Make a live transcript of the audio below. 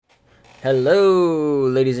Hello,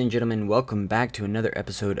 ladies and gentlemen. Welcome back to another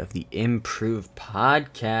episode of the Improve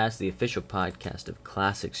Podcast, the official podcast of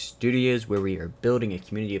Classic Studios, where we are building a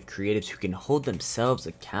community of creatives who can hold themselves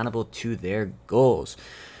accountable to their goals.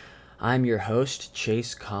 I'm your host,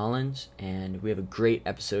 Chase Collins, and we have a great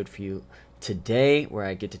episode for you today where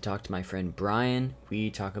I get to talk to my friend Brian.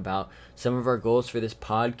 We talk about some of our goals for this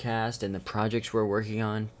podcast and the projects we're working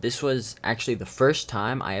on. This was actually the first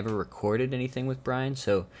time I ever recorded anything with Brian,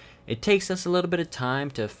 so it takes us a little bit of time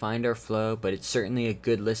to find our flow, but it's certainly a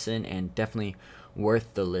good listen and definitely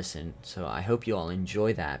worth the listen. So I hope you all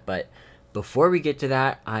enjoy that. But before we get to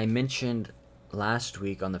that, I mentioned last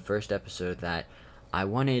week on the first episode that I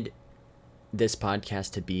wanted this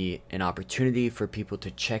podcast to be an opportunity for people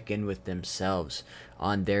to check in with themselves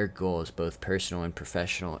on their goals, both personal and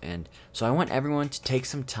professional. And so I want everyone to take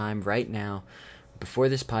some time right now before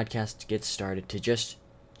this podcast gets started to just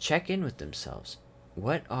check in with themselves.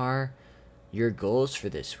 What are your goals for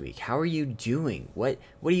this week? How are you doing? What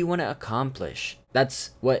do you want to accomplish?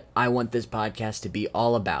 That's what I want this podcast to be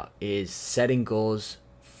all about, is setting goals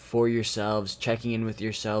for yourselves, checking in with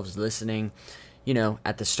yourselves, listening,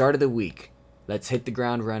 at the start of the week. Let's hit the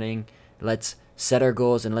ground running. Let's set our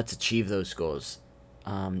goals and let's achieve those goals.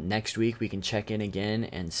 Next week we can check in again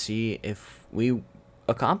and see if we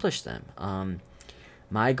accomplish them.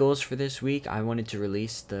 My goals for this week, I wanted to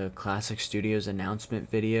release the Classic Studios announcement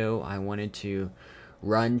video. I wanted to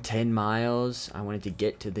run 10 miles. I wanted to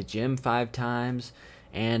get to the gym 5 times.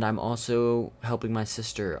 And I'm also helping my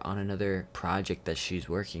sister on another project that she's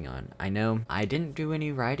working on. I know I didn't do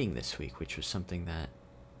any writing this week, which was something that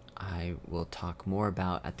I will talk more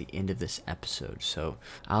about at the end of this episode. So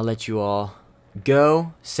I'll let you all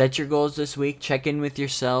go, set your goals this week, check in with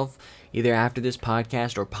yourself either after this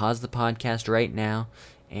podcast or pause the podcast right now,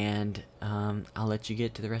 and I'll let you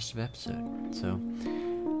get to the rest of the episode. So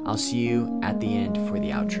I'll see you at the end for the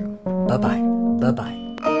outro. Bye bye. Bye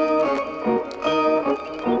bye.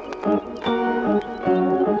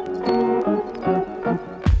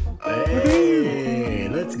 Hey,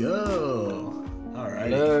 let's go. Alrighty.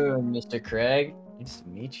 Hello, Mr. Craig. Nice to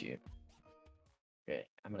meet you. Okay,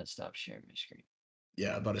 I'm gonna stop sharing my screen.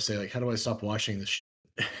 Yeah, about to say, like, how do I stop watching this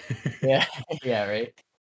Yeah, yeah, right.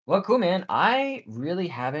 Well, cool, man. I really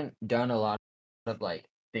haven't done a lot of like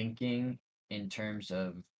thinking in terms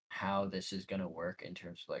of how this is gonna work in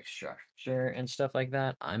terms of like structure and stuff like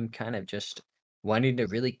that. I'm kind of just wanting to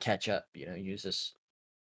really catch up, use this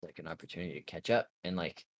like an opportunity to catch up and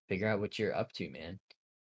like figure out what you're up to, man.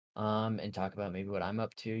 And talk about maybe what I'm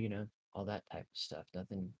up to, all that type of stuff.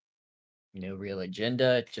 Nothing, real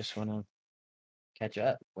agenda. Just wanna catch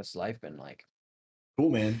up. What's life been like? Cool,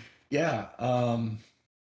 man. Yeah,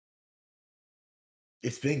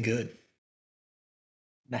 it's been good.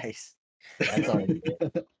 Nice. That's always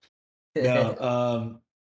No, good.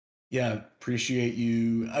 yeah, appreciate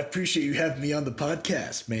you. I appreciate you having me on the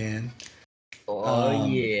podcast, man. Oh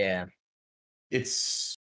Um, yeah.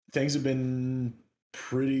 it's things have been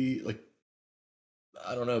pretty like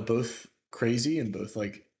I don't know, both crazy and both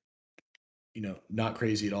like, not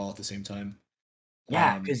crazy at all at the same time.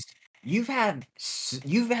 Yeah, Um, because you've had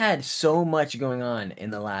so much going on in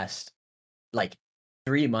the last, like,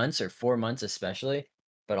 3 months or 4 months especially,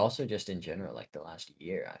 but also just in general, like, the last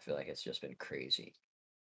year, I feel like it's just been crazy.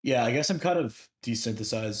 Yeah, I guess I'm kind of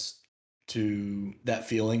desensitized to that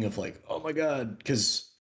feeling of like, oh my God,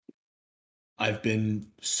 because I've been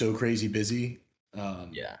so crazy busy. Um,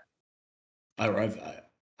 Yeah. I, or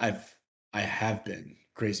I've, I have been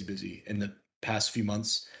crazy busy in the past few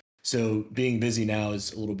months. So being busy now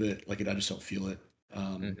is a little bit like it. I just don't feel it.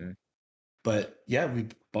 Um, Mhm. but yeah, we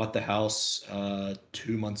bought the house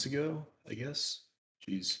 2 months ago, I guess.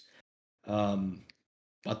 Jeez. Um,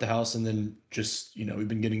 Bought the house and then just we've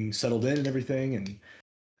been getting settled in and everything and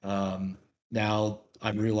now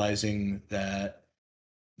I'm realizing that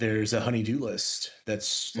there's a honey-do list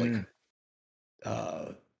that's like, Mm.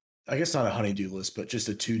 uh, I guess not a honey-do list, but just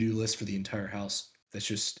a to-do list for the entire house. That's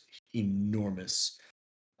just enormous.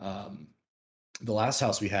 Um, the last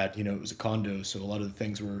house we had, it was a condo, so a lot of the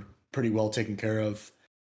things were pretty well taken care of.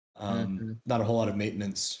 Mhm. Not a whole lot of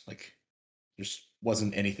maintenance. Like, just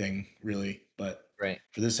wasn't anything really. But Right.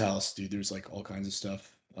 for this house, dude, there's like all kinds of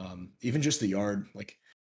stuff. Even just the yard, like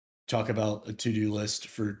talk about a to-do list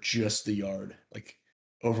for just the yard, like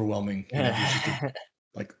overwhelming. There's just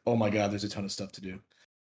like, oh my god, there's a ton of stuff to do.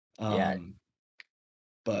 Yeah. Um,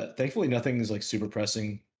 but thankfully, nothing is like super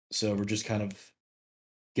pressing, so we're just kind of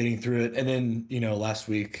getting through it. And then, last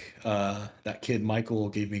week, that kid Michael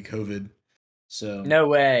gave me COVID. So, No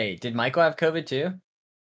way. Did Michael have COVID too?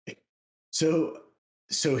 so,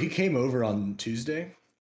 so he came over on Tuesday,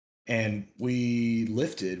 and we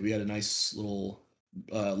lifted. We had a nice little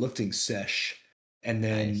lifting sesh, and Nice.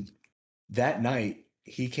 then that night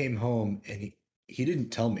he came home and he didn't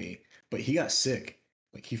tell me, but he got sick.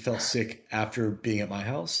 Like he felt sick after being at my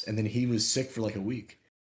house, and then he was sick for like a week,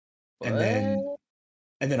 and then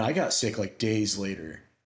What? I got sick like days later,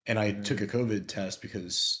 and I took Mm, a COVID test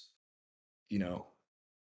because you know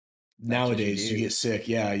that's what you nowadays you do. get sick.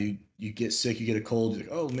 Yeah, you get sick, you get a cold. You're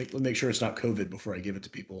like, oh, let's make sure it's not COVID before I give it to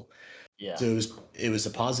people. Yeah. So it was a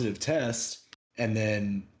positive test, and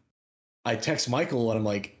then I text Michael and I'm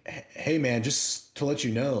like, hey man, just to let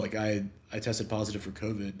you know, like I tested positive for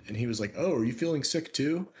COVID, and he was like, oh, are you feeling sick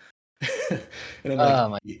too? And I'm like, Oh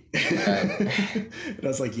my God. and I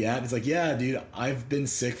was like, yeah. And he's like, yeah, dude, I've been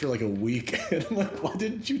sick for like a week. And I'm like, why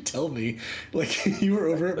didn't you tell me? Like, you were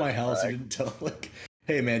over at The my house, you fuck? didn't tell. Like,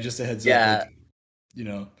 hey, man, just a heads up. Yeah. Like, you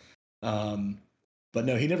know, um, but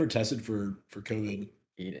no, he never tested for COVID.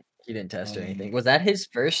 He didn't test or anything. Um, Was that his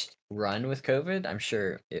first run with COVID? I'm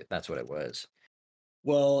sure that's what it was.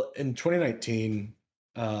 well, in 2019,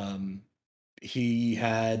 um, he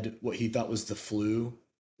had what he thought was the flu,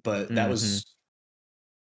 but that Mhm. was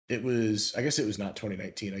it was I guess it was not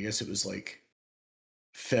 2019. I guess it was like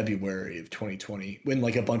February of 2020 when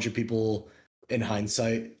like a bunch of people in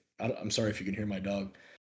hindsight, I'm sorry if you can hear my dog.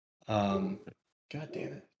 Um, God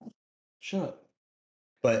damn it. Shut up.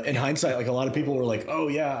 But in hindsight, like a lot of people were like, "Oh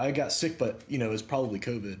yeah, I got sick, but you know, it was probably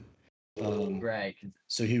COVID." Um, Right, 'cause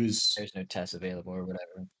so he was, there's no tests available or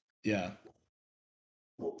whatever. yeah.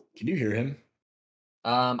 Can you hear him?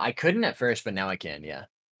 I couldn't at first, but now I can, yeah.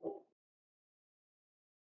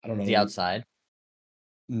 I don't Is he know. outside?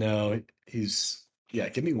 No, he's yeah.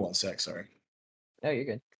 Give me one sec. Sorry. No, you're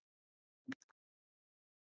good.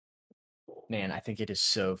 Man, I think it is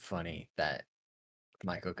so funny that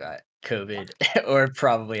Michael got COVID or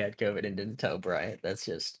probably had COVID and didn't tell Bryant. That's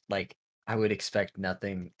just like I would expect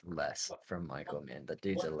nothing less from Michael, man. That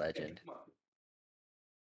dude's a What? Hey, legend. come on,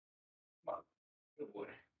 come on. Good boy.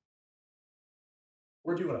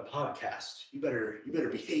 We're doing a podcast. You better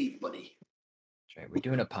behave, buddy. That's right. We're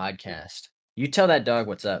doing a podcast. You tell that dog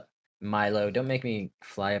what's up, Milo. Don't make me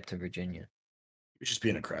fly up to Virginia. You're just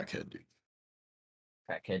being a crackhead, dude.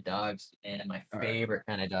 Crackhead dogs and my All right. favorite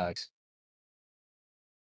kind of dogs.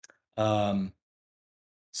 Um.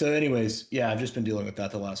 So, anyways, yeah, I've just been dealing with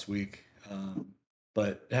that the last week,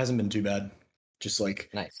 but it hasn't been too bad. Just like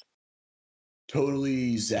Nice.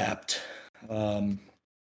 totally zapped. Um.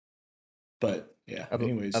 But yeah. Of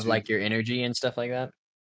Anyways, of dude. like your energy and stuff like that.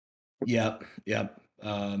 Yep. Yep.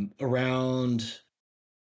 Around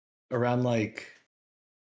like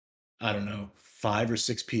I don't know 5 or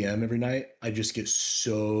 6 p.m. every night, I just get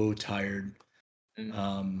so tired. Mm,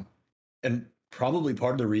 Um. And probably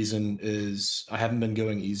part of the reason is I haven't been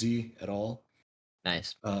going easy at all,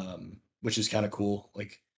 nice. which is kind of cool.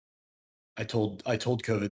 Like I told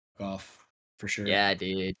COVID off for sure. Yeah,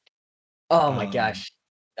 dude. Oh my Um, gosh.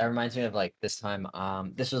 That reminds me of like this time.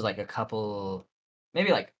 This was like a couple,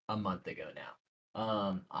 maybe like a month ago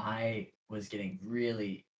now. I was getting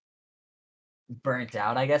really burnt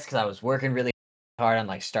out, I guess, because I was working really hard on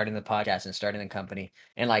like starting the podcast and starting the company.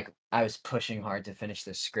 And like I was pushing hard to finish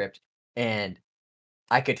the script. And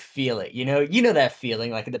I could feel it, you know that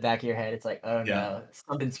feeling, like, in the back of your head, it's like, "Oh, yeah, no,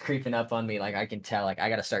 something's creeping up on me," like, I can tell, like, I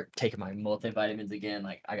gotta start taking my multivitamins again,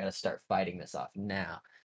 like, I gotta start fighting this off now,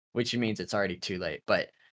 which means it's already too late, but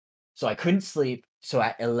so I couldn't sleep, so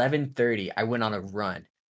at 11:30, I went on a run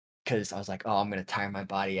because I was like, "Oh, I'm gonna tire my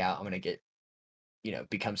body out, I'm gonna get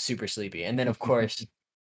become super sleepy," and then, of course,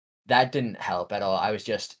 that didn't help at all, I was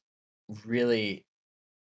just really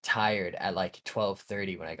tired at like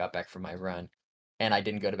 12:30 when I got back from my run, and I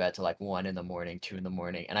didn't go to bed till like 1 in the morning, 2 in the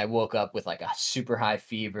morning, and I woke up with like a super high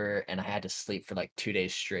fever, and I had to sleep for like 2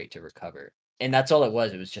 days straight to recover. And that's all it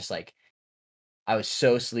was just like I was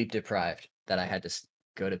so sleep deprived that I had to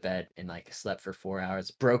go to bed and like slept for 4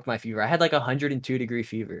 hours, broke my fever. I had like a 102-degree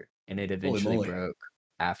fever, and it holy eventually moly. broke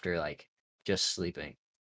after like just sleeping.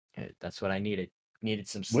 That's what I needed. Needed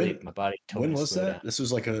some When sleep. My body told me when to was slow down. that? This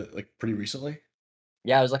was like pretty recently.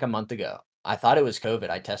 Yeah, it was like a month ago. I thought it was COVID.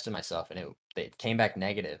 I tested myself and it came back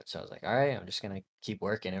negative. So I was like, all right, I'm just gonna keep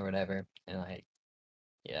working or whatever. And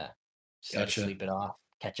yeah, just had to Gotcha. sleep it off,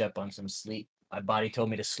 catch up on some sleep. My body told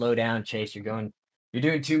me to slow down, Chase. You're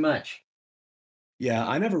doing too much. Yeah,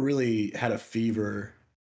 I never really had a fever.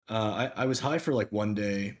 I was high for like one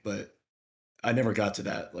day, but I never got to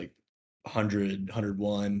that like 100,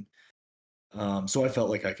 101. So I felt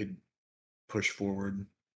like I could push forward,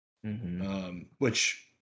 Hmm. which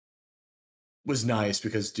was nice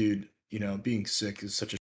because, dude, being sick is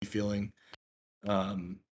such a shitty feeling.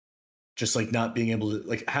 Um, just like not being able to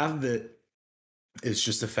like half of it is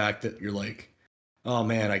just the fact that you're like, oh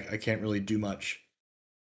man, I can't really do much.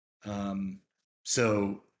 Um,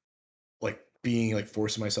 so like being like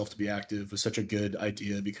forcing myself to be active was such a good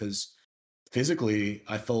idea because physically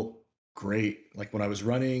I felt great. Like when I was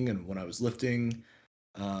running and when I was lifting,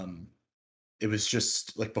 um, it was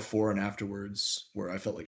just like before and afterwards where I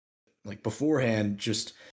felt like beforehand,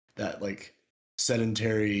 just that like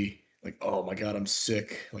sedentary, like, oh my God, I'm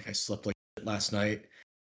sick. Like I slept like last night.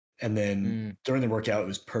 And then Mm, during the workout, it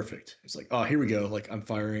was perfect. It's like, oh, here we go. Like I'm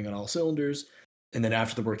firing on all cylinders. And then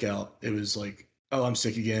after the workout, it was like, oh, I'm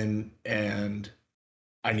sick again. And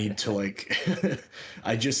I need to like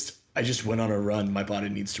I just went on a run. My body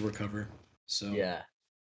needs to recover. So yeah.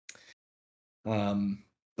 um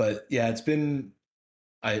but yeah, it's been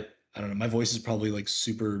I don't know. My voice is probably like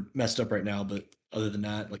super messed up right now, but other than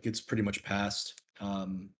that, like it's pretty much passed.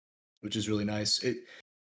 Which is really nice.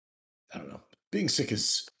 I don't know. Being sick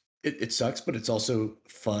it sucks, but it's also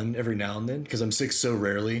fun every now and then because I'm sick so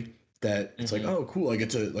rarely that it's like, Hmm. oh cool, I get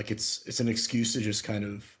to like it's an excuse to just kind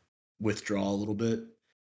of withdraw a little bit.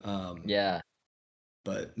 Um, Yeah.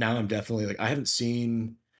 but now I'm definitely like I've been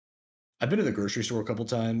to the grocery store a couple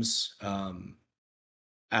times.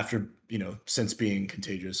 After, since being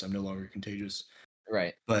contagious, I'm no longer contagious.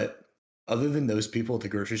 Right. But other than those people at the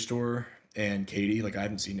grocery store and Katie, like I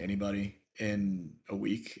haven't seen anybody in a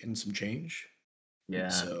week and some change. Yeah.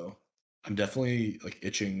 So I'm definitely like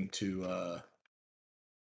itching to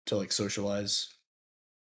like socialize.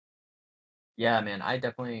 Yeah, man. I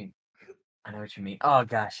know what you mean. Oh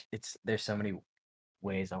gosh, there's so many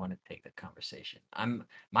ways I want to take the conversation.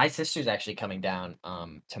 My sister's actually coming down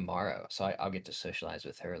tomorrow, so I'll get to socialize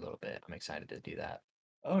with her a little bit. I'm excited to do that.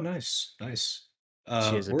 Oh, nice, nice.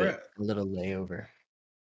 She has We're at a little layover.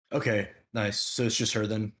 okay, nice. So it's just her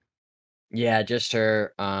then. Yeah, just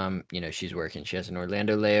her. She's working. She has an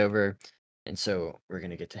Orlando layover. And so we're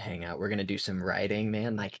gonna get to hang out. We're gonna do some writing,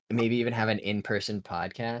 man. Like maybe even have an in-person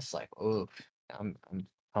podcast. Like, oh, I'm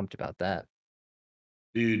pumped about that.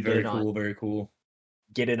 Dude, Get very it on cool, very cool.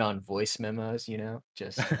 get it on voice memos,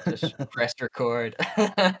 just press record.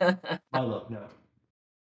 My love, no.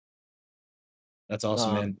 That's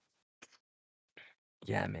awesome, man. Um,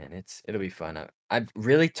 yeah, man, it'll be fun. I've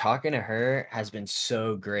really talking to her has been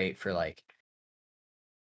so great for like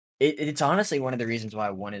it's honestly one of the reasons why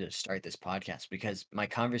I wanted to start this podcast because my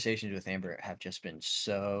conversations with Amber have just been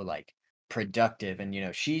so like productive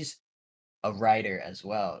and she's a writer as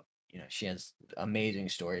well. She has amazing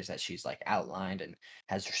stories that she's like outlined and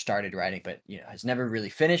has started writing, but has never really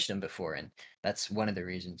finished them before. And that's one of the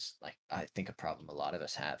reasons, like, I think a problem a lot of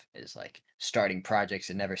us have is like starting projects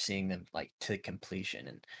and never seeing them like to completion.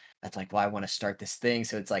 And that's like why I want to start this thing.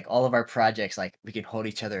 So it's like all of our projects, like we can hold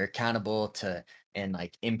each other accountable to and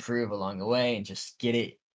like improve along the way and just get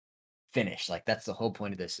it finished. Like that's the whole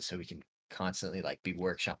point of this is so we can constantly like be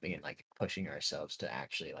workshopping and like pushing ourselves to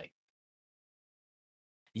actually like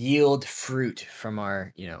yield fruit from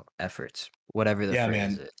our, efforts, whatever the Yeah,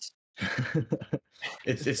 phrase man.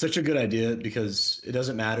 is. It's such a good idea because it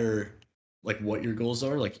doesn't matter like what your goals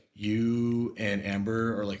are. Like you and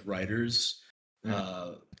Amber are like writers. Mm,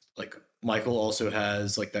 Uh like Michael also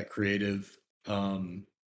has like that creative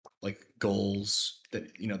like goals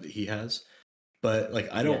that that he has. But like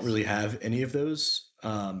I don't yes. really have any of those.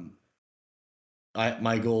 I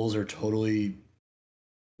my goals are totally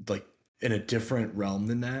like in a different realm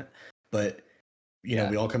than that. But Yeah.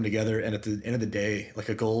 we all come together and at the end of the day, like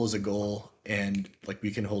a goal is a goal and like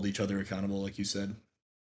we can hold each other accountable, like you said.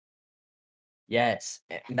 Yes.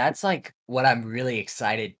 And that's like what I'm really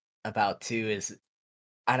excited about too is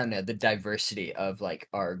I don't know, the diversity of like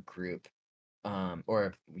our group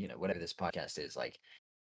or whatever this podcast is like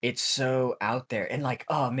it's so out there and like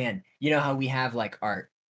oh man, how we have like our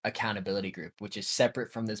accountability group which is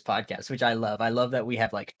separate from this podcast, which I love that we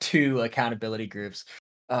have like two accountability groups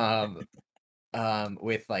um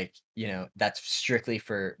with like that's strictly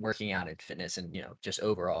for working out and fitness and just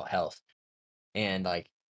overall health and like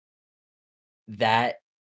that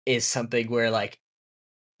is something where like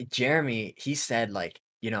Jeremy he said like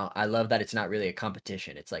I love that it's not really a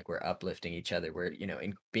competition, it's like we're uplifting each other, we're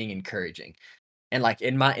being encouraging and like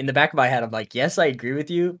in the back of my head I'm like yes I agree with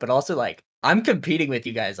you but also like I'm competing with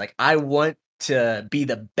you guys, like I want to be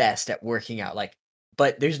the best at working out like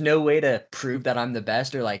but there's no way to prove that I'm the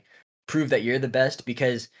best or like prove that you're the best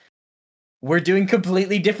because we're doing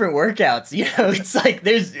completely different workouts, it's like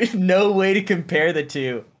there's no way to compare the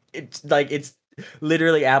 2. It's like it's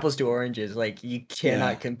literally apples to oranges, like, you Yeah.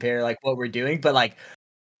 cannot compare, like, what we're doing, but, like,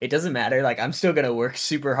 it doesn't matter, like, I'm still gonna work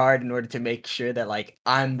super hard in order to make sure that, like,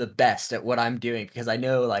 I'm the best at what I'm doing because I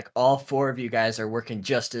know, like, all 4 of you guys are working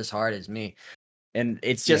just as hard as me, and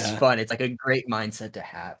it's just Yeah. fun, it's, like, a great mindset to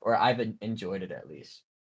have, or I've enjoyed it at least.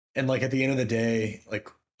 And like at the end of the day, like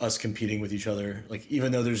us competing with each other, like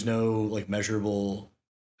even though there's no like measurable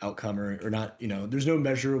outcome or not, there's no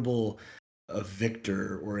measurable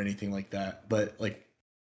victor or anything like that. But like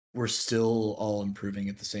we're still all improving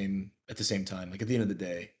at the same time. Like at the end of the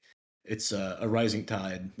day, it's a rising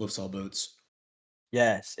tide lifts all boats.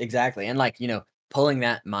 Yes, exactly, and, like, pulling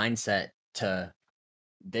that mindset to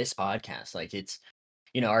this podcast, like, it's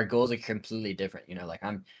our goals are completely different, like,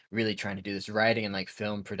 I'm really trying to do this writing and, like,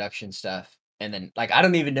 film production stuff, and then, like, I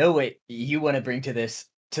don't even know what you wanna bring to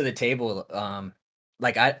the table,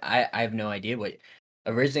 like, I have no idea what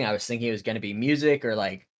originally, I was thinking it was gonna be music or,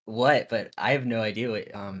 like, what, but I have no idea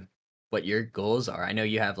what your goals are. I know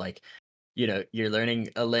you have, like, you're learning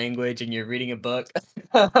a language and you're reading a book.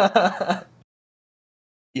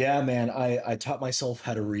 Yeah, man, I taught myself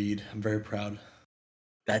how to read. I'm very proud.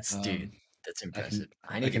 Dude, Um, that's I can impressive.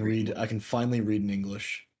 I I need to can read read. more. I can finally read in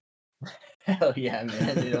English. Hell yeah,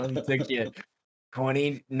 man. It only took you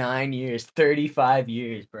 29 years, 35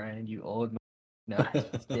 years, Brian, you old no,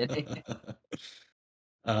 just kidding.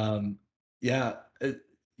 um, yeah,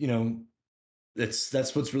 you know,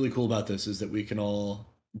 that's what's really cool about this is that we can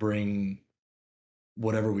all bring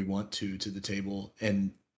whatever we want to the table,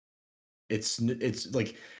 and it's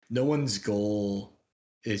like no one's goal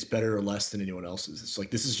is better or less than anyone else's. It's like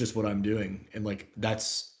this is just what I'm doing, and like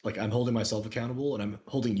that's like I'm holding myself accountable, and I'm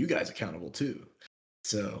holding you guys accountable too.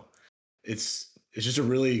 So it's just a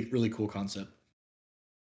really really cool concept.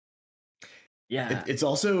 Yeah, It's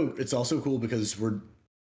also cool because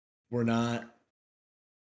we're not,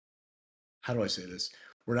 how do I say this?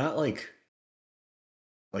 We're not like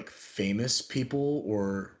famous people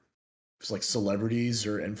or just like celebrities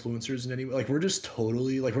or influencers in any way. Like we're just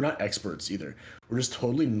totally like we're not experts either. We're just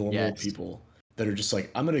totally normal yes, people that are just like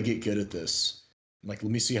I'm gonna get good at this. Like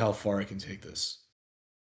let me see how far I can take this.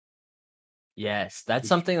 yes, that's Which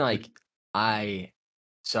something, which like, I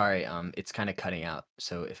sorry, it's kinda cutting out,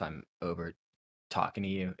 so if I'm over talking to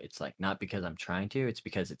you, it's, like, not because I'm trying to, it's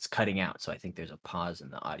because it's cutting out, so I think there's a pause in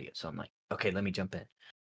the audio, so I'm like, "Okay, let me jump in."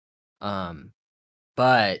 Um,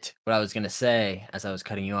 but what I was gonna say, as I was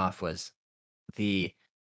cutting you off, was the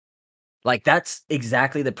like, that's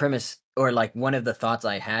exactly the premise or, like, one of the thoughts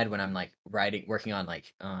I had when I'm, like, working on,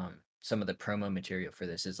 like, some of the promo material for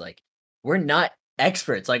this is, like, we're not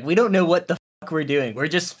experts, like, we don't know what the fuck we're doing, we're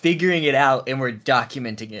just figuring it out and we're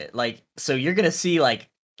documenting it, like, so you're gonna see, like,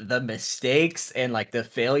 the mistakes and, like, the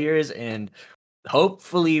failures and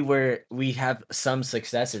hopefully we have some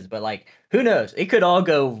successes, but, like, who knows? It could all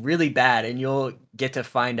go really bad, and you'll get to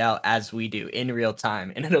find out as we do in real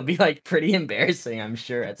time, and it'll be, like, pretty embarrassing, I'm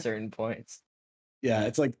sure, at certain points. yeah,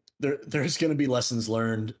 it's like there's gonna be lessons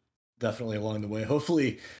learned definitely along the way.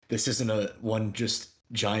 Hopefully this isn't a one just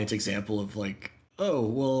giant example of like, oh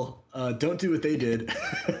well, don't do what they did.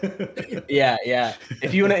 Yeah, yeah.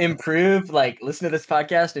 If you wanna improve, like, listen to this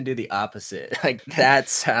podcast and do the opposite. Like,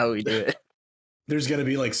 that's how we do it. There's gonna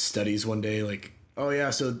be like studies one day, like, oh yeah,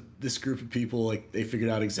 so this group of people like they figured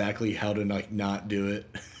out exactly how to like not do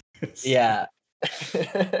it. So, Yeah.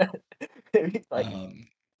 Maybe, like um,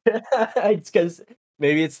 it's because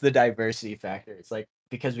maybe it's the diversity factor. It's like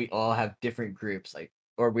because we all have different groups, like,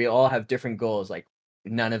 or we all have different goals. Like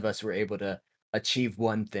none of us were able to achieve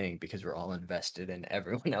one thing because we're all invested in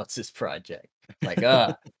everyone else's project. Like,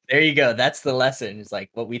 there you go. That's the lesson. It's like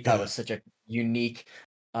what we thought yeah, was such a unique,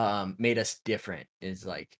 made us different. Is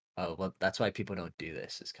like, oh well, that's why people don't do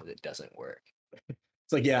this. Is because it doesn't work.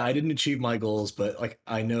 it's like yeah, I didn't achieve my goals, but like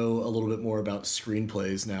I know a little bit more about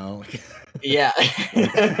screenplays now. Yeah.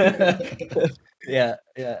 Like, Yeah.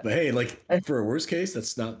 Yeah. but hey, like for a worst case,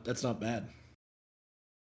 that's not bad.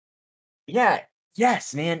 Yeah,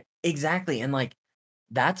 yes, man, exactly, and, like,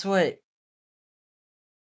 that's what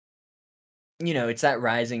it's that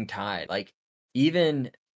rising tide, like,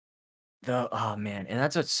 even oh, man, and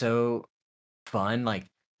that's what's so fun, like,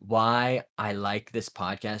 why I like this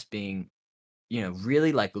podcast being,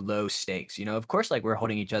 really, like, low stakes, of course, like, we're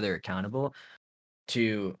holding each other accountable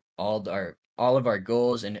to all of our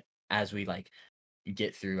goals, and as we, like,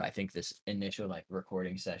 get through, I think, this initial, like,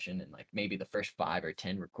 recording session and, like, maybe the first 5 or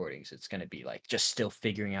 10 recordings, it's gonna be, like, just still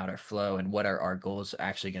figuring out our flow and what are our goals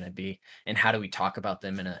actually gonna be, and how do we talk about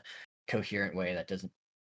them in a coherent way that doesn't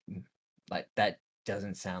mm, that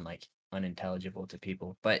doesn't sound, like, unintelligible to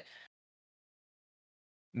people, but,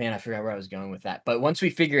 man, I forgot where I was going with that, but once we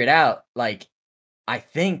figure it out, like, I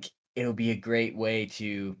think it'll be a great way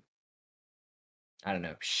to I don't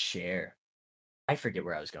know, share. I forget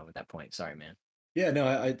where I was going with that point. Sorry, man. Yeah, no,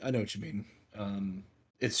 I know what you mean.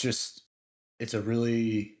 It's just it's a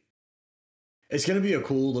really it's gonna be a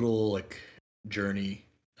cool little like journey,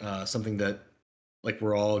 something that like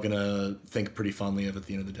we're all gonna think pretty fondly of at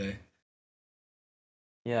the end of the day.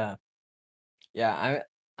 Yeah. Yeah,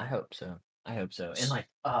 I hope so. I hope so. And like,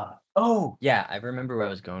 oh, yeah, I remember where I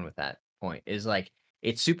was going with that point. Is like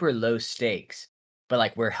it's super low stakes, but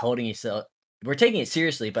like we're taking it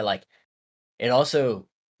seriously, but like it also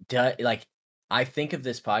does like I think of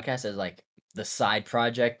this podcast as like the side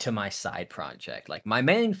project to my side project. Like my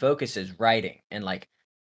main focus is writing and like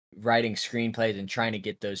writing screenplays and trying to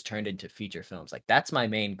get those turned into feature films. Like that's my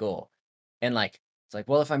main goal. And like it's like,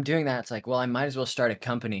 well, if I'm doing that, it's like, well, I might as well start a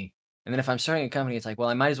company. And then if I'm starting a company, it's like, well,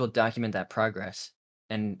 I might as well document that progress.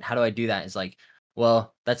 And how do I do that? It's like,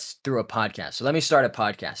 well, that's through a podcast. So let me start a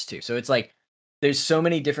podcast too. So it's like there's so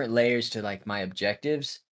many different layers to like my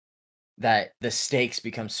objectives that the stakes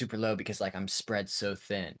become super low because like I'm spread so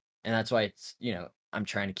thin. And that's why I'm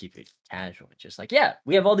trying to keep it casual. Just like, yeah,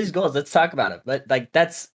 we have all these goals. Let's talk about it. But like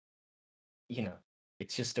that's you know,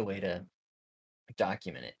 it's just a way to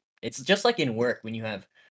document it. It's just like in work when you have,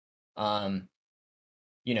 um,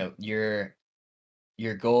 your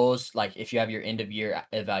goals. Like if you have your end of year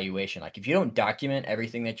evaluation, like if you don't document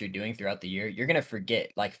everything that you're doing throughout the year, you're gonna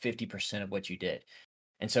forget like 50% of what you did.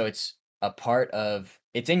 And so it's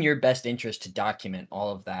in your best interest to document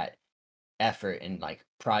all of that effort and like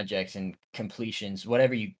projects and completions,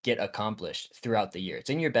 whatever you get accomplished throughout the year. It's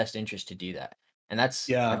in your best interest to do that. And I'm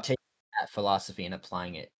Yeah, taking that philosophy and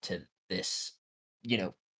applying it to this,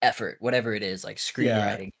 effort, whatever it is, like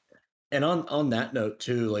yeah. screenwriting. And on that note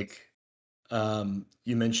too, like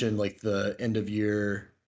you mentioned like the end of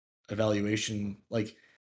year evaluation. Like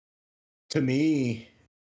to me,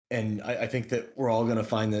 and I think that we're all gonna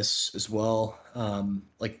find this as well.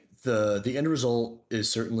 Like the end result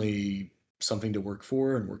is certainly something to work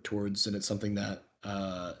for and work towards, and it's something that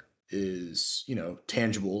is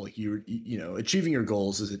tangible. Like achieving your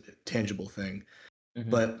goals is a tangible thing, Mhm.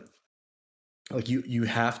 but like you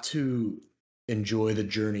have to enjoy the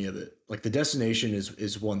journey of it. Like the destination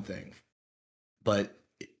is one thing, but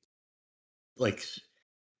like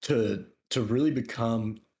to really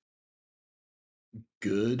become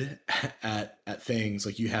good at things,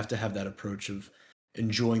 like you have to have that approach of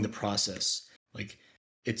enjoying the process. Like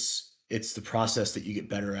it's the process that you get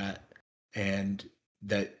better at, and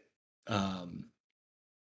that um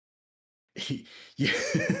yeah.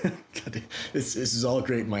 God, this is all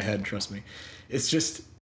great in my head, trust me. It's just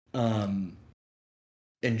um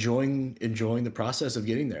enjoying the process of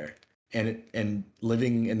getting there, and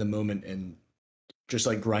living in the moment, and just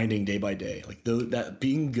like grinding day by day, like that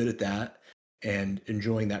being good at that and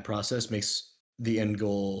enjoying that process makes the end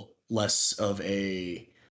goal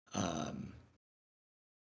um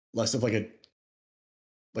less of like a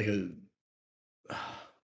like a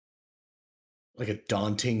It's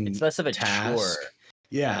daunting less of a task. chore.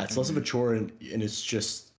 Yeah, it's less of a Mhm. chore, and it's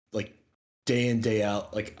just like day in day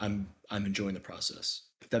out, like I'm enjoying the process,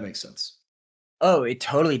 if that makes sense. Oh, it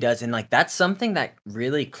totally does, and, like, that's something that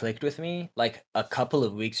really clicked with me, like, a couple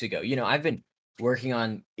of weeks ago. I've been working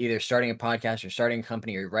on either starting a podcast or starting a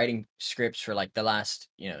company or writing scripts for, like, the last,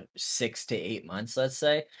 6 to 8 months, let's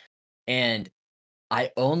say, and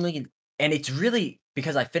I only and it's really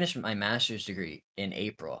because I finished my master's degree in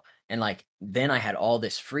April, and, like, then I had all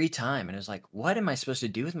this free time, and it was like, "What am I supposed to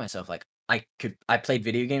do with myself?" Like, I played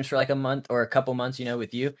video games for, like, a month or a couple months,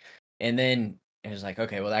 with you, and then it was like,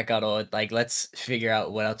 "Okay, well, that got old, like, let's figure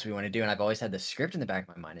out what else we wanna do," and I've always had the script in the back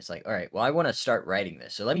of my mind. It's like, "Alright, well, I wanna start writing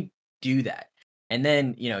this, so let me do that," and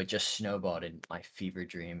then, it just snowballed in my fever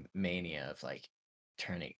dream mania of, like,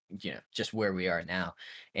 turning just where we are now,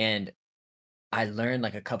 and I learned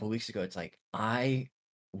like a couple weeks ago, it's like I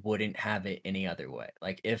wouldn't have it any other way.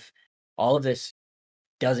 Like if all of this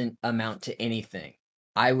doesn't amount to anything,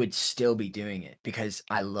 I would still be doing it because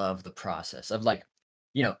I love the process of like,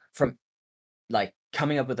 from like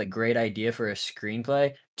coming up with a great idea for a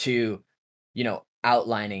screenplay to,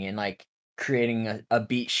 outlining and like creating a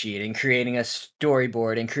beat sheet and creating a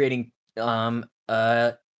storyboard and creating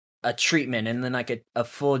a treatment and then like a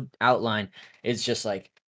full outline. It's just like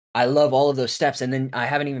I love all of those steps. And then I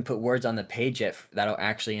haven't even put words on the page yet that'll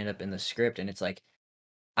actually end up in the script. And it's like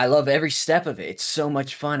I love every step of it. It's so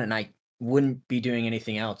much fun, and I wouldn't be doing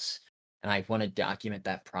anything else. And I want to document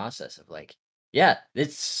that process of like, yeah,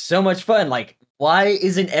 it's so much fun. Like, why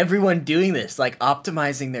isn't everyone doing this? Like,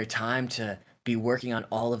 optimizing their time to be working on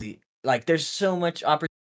all of there's so much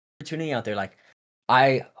opportunity out there. Like,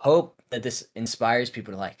 I hope that this inspires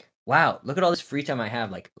people to like, wow, look at all this free time I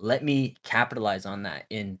have. Like, let me capitalize on that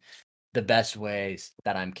in the best ways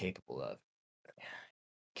that I'm capable of.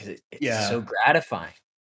 Because it's so Yeah, gratifying.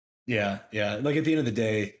 yeah. Like at the end of the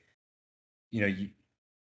day,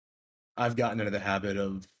 I've gotten into the habit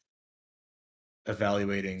of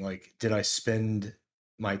evaluating, like, did I spend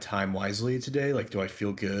my time wisely today? Like, do I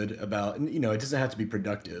feel good about, and it doesn't have to be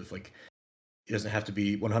productive. Like, it doesn't have to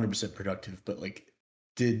be 100% productive, but like,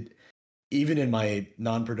 did even in my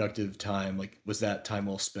non-productive time, like, was that time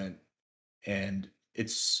well spent? And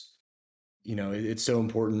it's so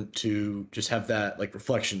important to just have that like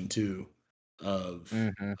reflection too of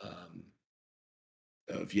Mhm. um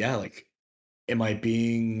yeah, like, am I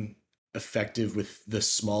being effective with the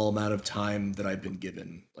small amount of time that I've been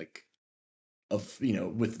given, like,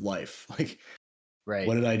 with life? Like, what Right.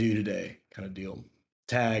 did I do today? Kind of deal.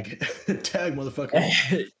 Tag, tag,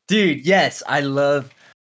 motherfucker. Dude, yes,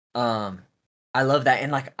 um, I love that,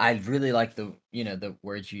 and, like, I really like the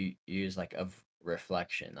words you use, like, of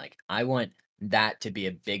reflection. Like, I want that to be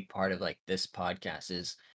a big part of, like, this podcast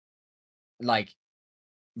is, like,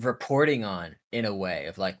 reporting on in a way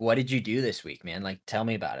of, like, "What did you do this week, man? Like, tell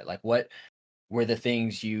me about it. Like, what were the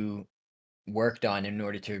things you worked on in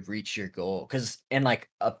order to reach your goal?" Because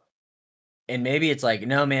and maybe it's like,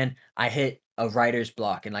 "No, man, I hit a writer's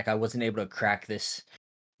block, and, like, I wasn't able to crack this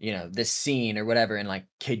scene or whatever, and, like,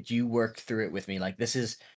 could you work through it with me? Like, this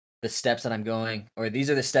is the steps that I'm going, or these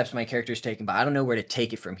are the steps my character's taking, but I don't know where to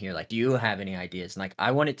take it from here. Like, do you have any ideas?" And, like,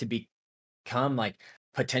 I want it to become, like,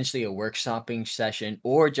 potentially a workshopping session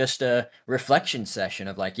or just a reflection session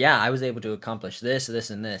of, like, "Yeah, I was able to accomplish this, this,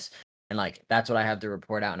 and this." And, like, that's what I have to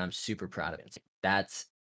report out, and I'm super proud of it. It's like, that's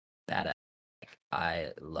badass.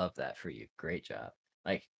 I love that for you. Great job.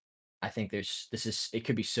 Like, I think it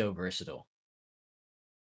could be so versatile.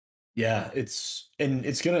 Yeah, it's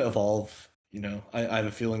gonna evolve. I have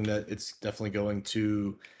a feeling that it's definitely going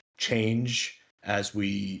to change as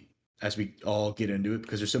we all get into it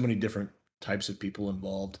because there's so many different types of people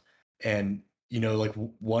involved, and like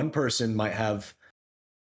one person might have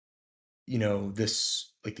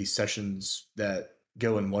this like these sessions that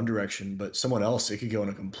go in one direction, but someone else it could go in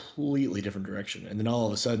a completely different direction, and then all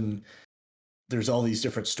of a sudden there's all these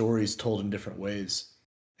different stories told in different ways,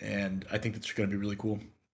 and I think it's going to be really cool.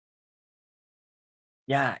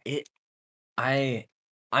 Yeah, I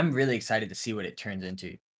I'm really excited to see what it turns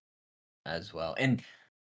into as well. And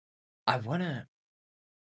I wanna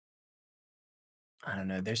I don't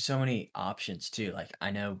know, there's so many options too. Like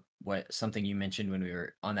I know what something you mentioned when we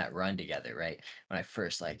were on that run together, right? When I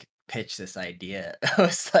first like pitched this idea, I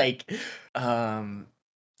was like, um,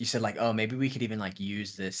 you said like, oh, maybe we could even like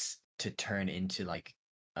use this to turn into like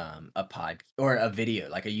a pod or a video,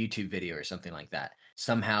 like a YouTube video or something like that.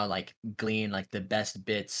 Somehow like glean like the best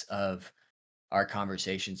bits of our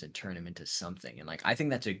conversations and turn them into something. And like I think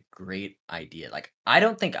that's a great idea. Like I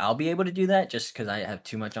don't think I'll be able to do that just because I have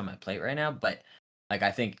too much on my plate right now. But like I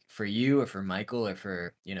think for you or for Michael or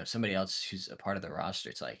for somebody else who's a part of the roster,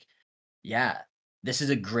 it's like, yeah, this is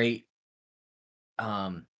a great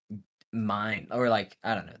um mine or like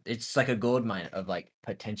I don't know. It's like a gold mine of like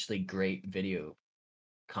potentially great video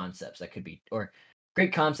concepts that could be or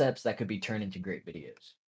great concepts that could be turned into great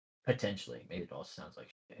videos. Potentially. Maybe it all sounds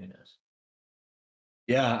like shit, who knows.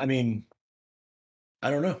 Yeah, I mean, I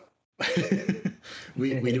don't know.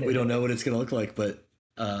 We don't know what it's gonna look like, but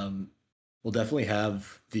we'll definitely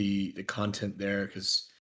have the content there because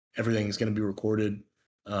everything is gonna be recorded.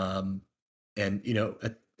 Um, and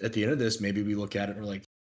at the end of this, maybe we look at it and we're like,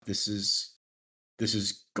 this is this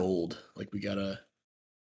is gold. Like we gotta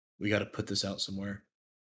put this out somewhere.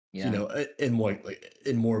 Yeah. In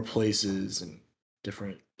more places and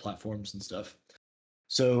different platforms and stuff.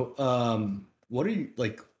 So, what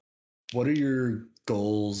are your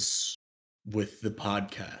goals with the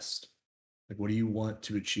podcast? Like, what do you want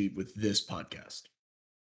to achieve with this podcast?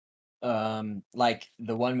 Like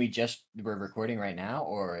the one we just were recording right now,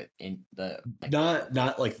 or in the like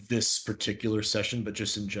Not like this particular session, but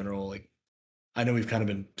just in general. Like, I know we've kind of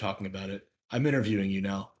been talking about it. I'm interviewing you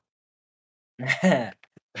now.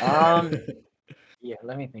 um yeah,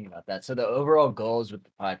 let me think about that. So the overall goals with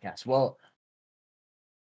the podcast. Well,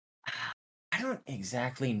 I don't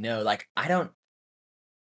exactly know. Like I don't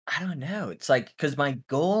know. It's like because my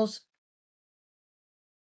goals,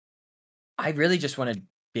 I really just want to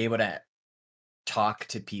be able to talk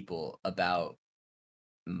to people about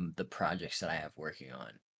the projects that I have working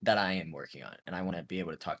on, that I am working on, and I want to be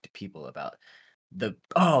able to talk to people about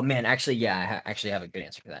oh man, actually, yeah, actually have a good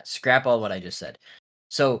answer for that. Scrap all what I just said.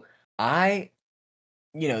 So I,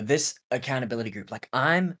 this accountability group, like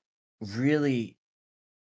I'm really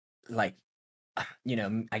like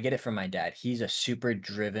I get it from my dad. He's a super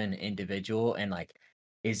driven individual and like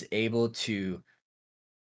is able to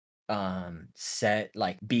set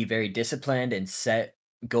like be very disciplined and set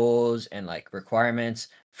goals and like requirements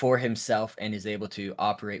for himself and is able to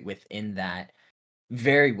operate within that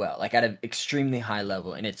very well, like at an extremely high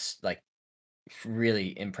level. And it's like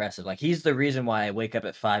really impressive. Like he's the reason why I wake up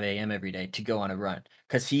at 5 a.m. every day to go on a run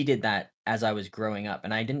because he did that as I was growing up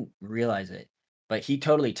and I didn't realize it. But he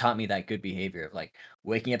totally taught me that good behavior of like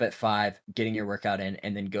waking up at 5, getting your workout in,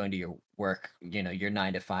 and then going to your work, your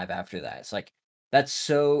 9 to 5 after that. It's like that's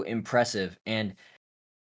so impressive. And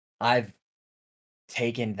I've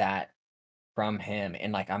taken that from him.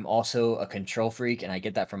 And like I'm also a control freak and I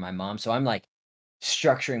get that from my mom. So I'm like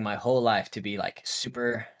structuring my whole life to be like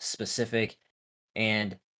super specific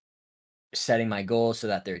and setting my goals so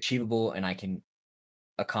that they're achievable and I can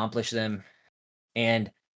accomplish them.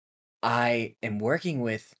 And I am working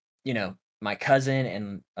with, my cousin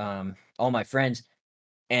and all my friends,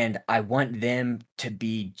 and I want them to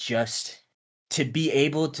be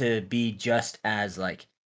able to be just as like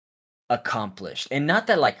accomplished. And not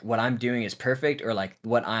that like what I'm doing is perfect or like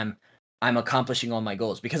what I'm accomplishing all my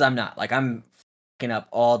goals because I'm not. Like I'm fucking up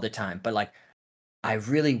all the time, but like I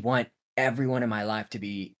really want everyone in my life to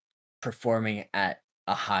be performing at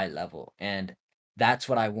a high level. And that's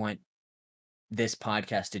what I want this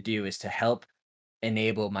podcast to do is to help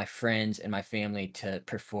enable my friends and my family to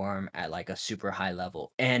perform at like a super high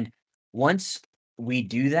level. And once we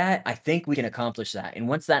do that, I think we can accomplish that. And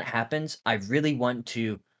once that happens, I really want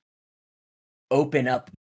to open up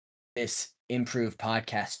this improved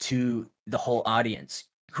podcast to the whole audience.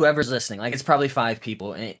 Whoever's listening, like it's probably 5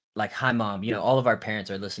 people, and like, hi, mom. All of our parents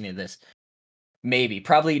are listening to this. Maybe,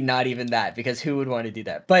 probably not even that, because who would wanna do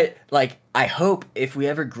that? But, like, I hope if we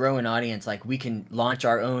ever grow an audience, like, we can launch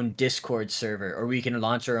our own Discord server, or we can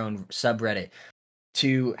launch our own subreddit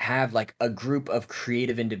to have, like, a group of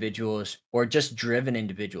creative individuals, or just driven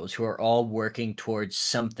individuals who are all working towards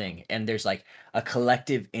something, and there's, like, a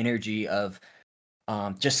collective energy of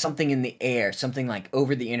just something in the air, something like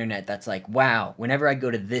over the internet that's like, wow, whenever I go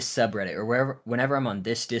to this subreddit or whenever I'm on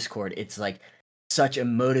this Discord, it's like such a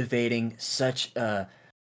motivating, such a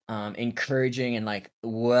encouraging and like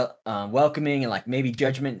welcoming and like maybe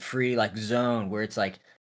judgment free like zone where it's like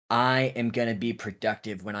I am gonna be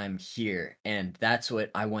productive when I'm here, and that's what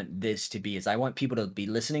I want this to be. Is I want people to be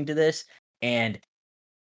listening to this and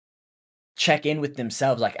check in with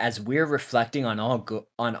themselves, like, as we're reflecting on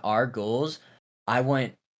on our goals, I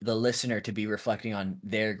want the listener to be reflecting on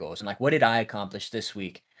their goals, and, like, what did I accomplish this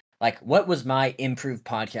week? Like, what was my improved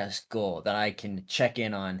podcast goal that I can check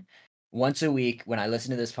in on once a week when I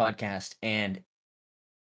listen to this podcast and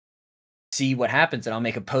see what happens, and I'll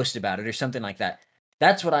make a post about it or something like that.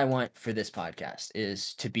 That's what I want for this podcast,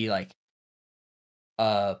 is to be like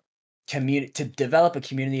a community, to develop a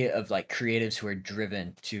community of, like, creatives who are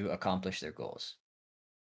driven to accomplish their goals.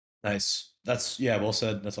 Nice. That's yeah, well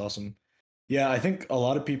said. That's awesome. Yeah, I think a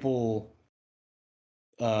lot of people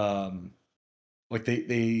um like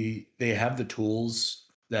they have the tools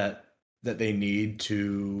that they need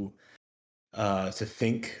to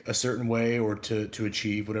think a certain way or to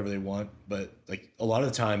achieve whatever they want, but like a lot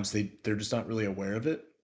of times they're just not really aware of it.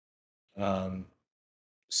 Um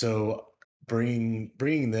so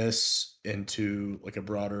bringing this into like a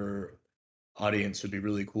broader audience would be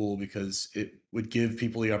really cool because it would give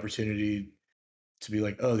people the opportunity to be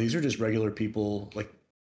like, oh, these are just regular people like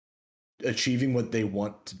achieving what they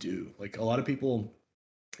want to do. Like a lot of people,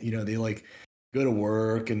 they like go to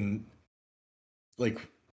work and like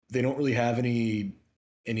they don't really have any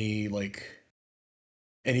like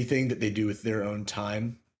anything that they do with their own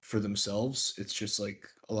time for themselves. It's just like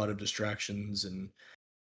a lot of distractions and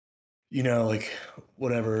like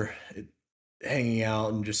whatever, hanging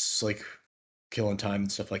out and just like killing time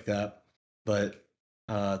and stuff like that. But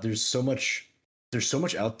there's so much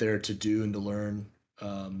out there to do and to learn.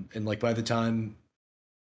 And like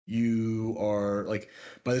you are like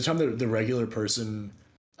by the time the regular person,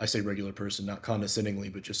 I say regular person not condescendingly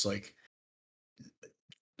but just like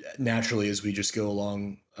naturally as we just go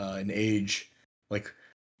along in age, like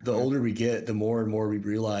the Mhm. older we get the more and more we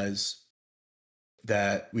realize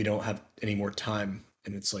that we don't have any more time,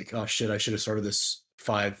 and it's like, oh shit, I should have started this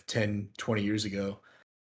 5, 10, 20 years ago.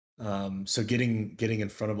 So getting in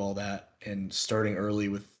front of all that and starting early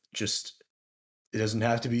with just, it doesn't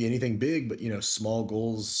have to be anything big, but small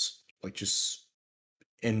goals, like just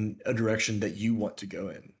in a direction that you want to go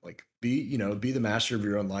in. Like be the master of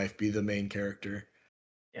your own life, be the main character.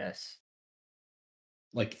 Yes.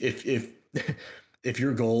 Like if if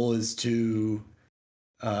your goal is to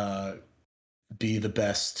uh be the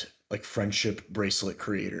best like friendship bracelet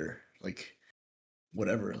creator, like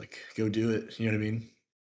whatever, like go do it. You know what I mean?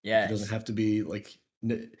 Like it doesn't Yes. have to be like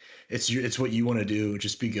it's what you want to do.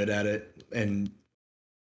 Just be good at it and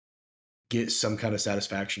get some kind of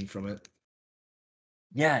satisfaction from it.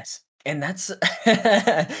 Yes, and that's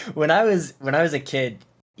when I was a kid,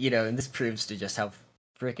 and this proves to just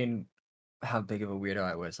freaking how big of a weirdo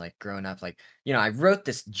I was, like, growing up, like, I wrote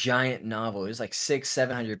this giant novel, it was, like,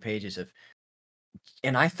 700 pages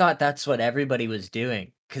and I thought that's what everybody was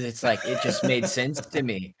doing because it's like, it just made sense to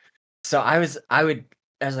me. So I was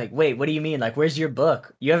like, "Wait, what do you mean? Like, where's your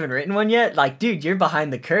book? You haven't written one yet? Like, dude, you're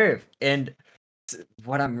behind the curve." And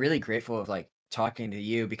what I'm really grateful of, like, talking to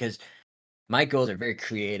you because my goals are very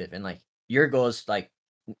creative and, like, your goals, like,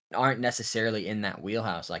 aren't necessarily in that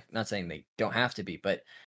wheelhouse, like, not saying they don't have to be, but,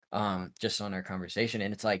 just on our conversation,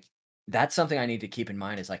 and it's like, that's something I need to keep in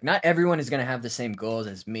mind is, like, not everyone is gonna have the same goals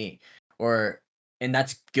as me, or and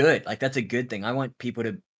that's good, like, that's a good thing. I want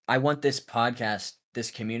this podcast,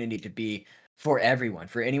 this community to be for everyone,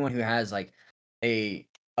 for anyone who has, like, a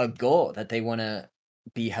a goal that they wanna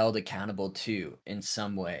be held accountable to in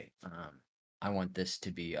some way. I want this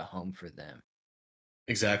to be a home for them.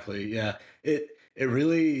 Exactly. Yeah. It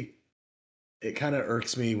really it kind of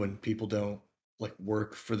irks me when people don't like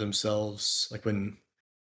work for themselves. Like when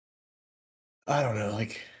I don't know,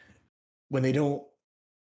 like when they don't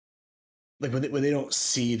when they don't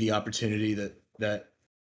see the opportunity that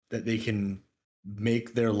they can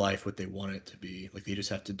make their life what they want it to be. Like they just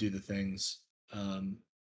have to do the things. Um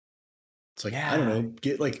it's like I don't Yeah, know,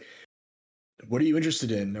 get like what are you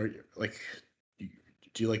interested in? Or like do you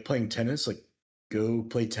do you like playing tennis? Like go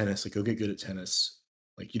play tennis, like go get good at tennis.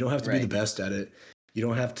 Like you don't have to be the right. best at it. You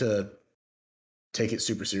don't have to take it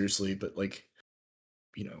super seriously, but like,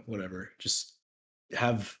 whatever. Just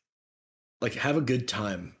have have a good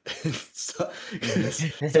time. stop, stop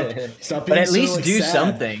Mhm. stop But being at so least like do sad.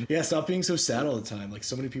 something. Yeah, stop being so sad all the time. Like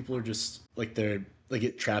so many people are just like they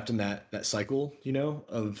get trapped in that cycle,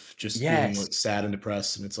 of just being Yes, like sad and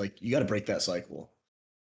depressed. And it's like you gotta break that cycle.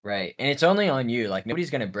 right, and it's only on you, like, nobody's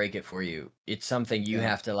gonna break it for you. It's something you Yeah.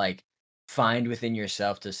 have to, like, find within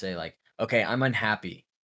yourself to say, like, "Okay, I'm unhappy,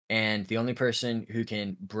 and the only person who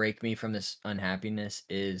can break me from this unhappiness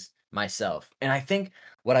is myself." And I think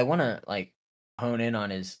what I wanna, like, hone in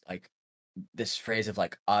on is, like, this phrase of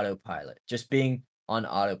like autopilot, just being on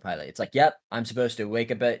autopilot. It's like, yep, I'm supposed to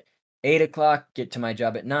wake up at 8 o'clock, get to my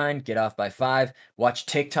job at 9, get off by 5, watch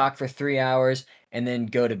TikTok for 3 hours, and then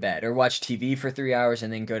go to bed, or watch TV for 3 hours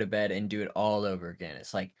and then go to bed and do it all over again.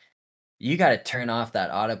 It's like you got to turn off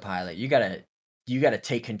that autopilot. You got to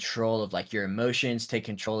take control of like your emotions, take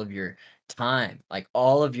control of your time, like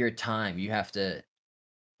all of your time. You have to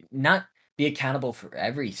not be accountable for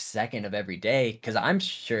every second of every day, because 'cause I'm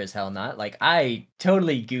sure as hell not. Like, I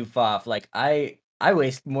totally goof off, like, I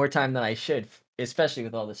waste more time than I should, especially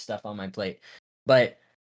with all this stuff on my plate. But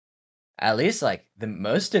at least, like, the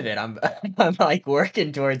most of it, I'm I'm, like,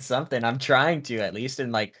 working towards something. I'm trying to at least,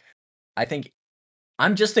 and, like, I think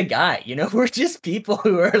I'm just a guy, We're just people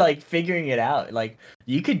who are, like, figuring it out. Like,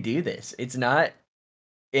 you could do this. It's not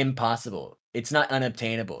impossible. It's not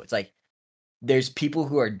unobtainable. It's like there's people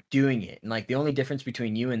who are doing it, and, like, the only difference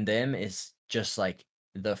between you and them is just, like,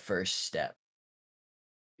 the first step.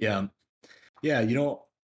 Yeah. Yeah.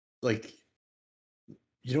 Like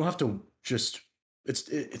you don't have to just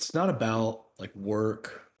it's not about like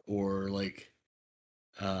work or like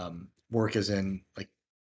work as in like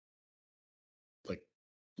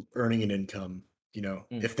earning an income. Mm,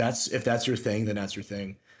 If that's your thing, then that's your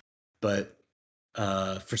thing. But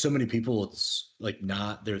for so many people it's like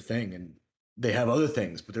not their thing, and they have other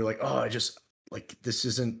things, but they're like, oh, I just like this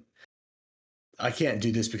isn't I can't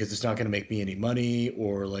do this because it's not going to make me any money,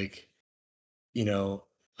 or like, you know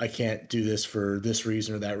I can't do this for this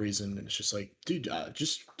reason or that reason. And it's just like, dude,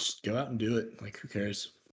 just go out and do it. Like, who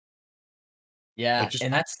cares? Like, yeah, just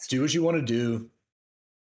and that's do what you want to do.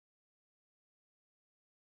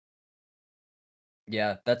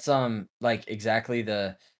 yeah, that's, like, exactly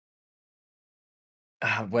the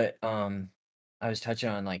what, I was touching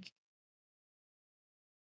on, like,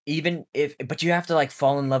 even if but you have to, like,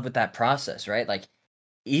 fall in love with that process, right? Like,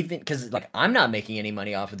 even because like, I'm not making any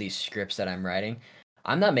money off of these scripts that I'm writing.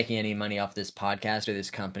 I'm not making any money off this podcast or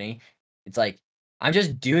this company. It's like, I'm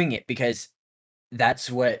just doing it because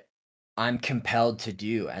that's what I'm compelled to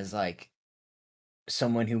do as, like,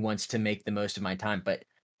 someone who wants to make the most of my time, but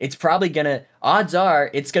it's probably gonna odds are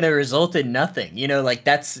it's gonna result in nothing, like,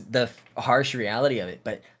 that's the harsh reality of it,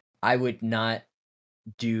 but I would not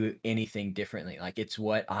do anything differently, like, it's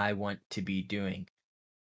what I want to be doing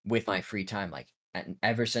with my free time, like, and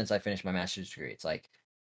ever since I finished my master's degree, it's like,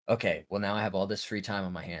 okay, well, now I have all this free time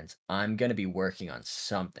on my hands. I'm gonna be working on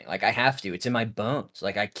something. Like, I have to. It's in my bones.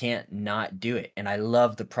 Like, I can't not do it, and I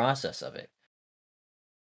love the process of it.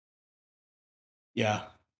 Yeah.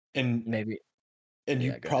 And Maybe you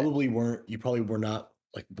yeah, go ahead. you probably were not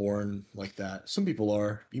like born like that. Some people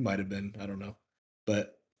are. You might have been, I don't know.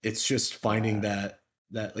 But it's just finding Yeah.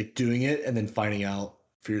 that like doing it and then finding out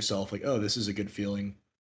for yourself like, oh, this is a good feeling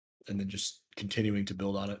and then just continuing to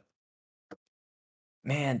build on it.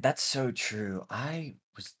 Man, that's so true. I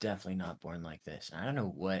was definitely not born like this, and I don't know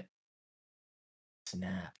what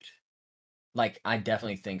snapped. Like, I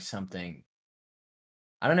definitely think something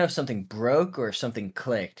I don't know if something broke or if something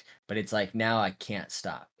clicked, but it's like now I can't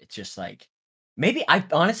stop. It's just like maybe I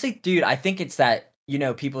honestly, dude, I think it's that,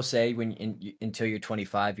 people say until you're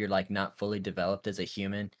 25, you're like not fully developed as a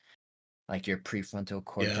human. Like your prefrontal Yeah.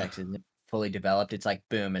 cortex isn't fully developed. It's like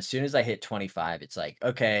boom, as soon as I hit 25, it's like,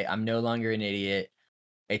 okay, I'm no longer an idiot.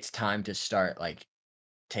 It's time to start like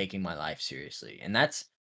taking my life seriously. And that's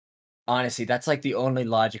honestly, that's like the only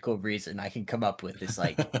logical reason I can come up with is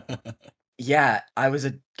like yeah, I was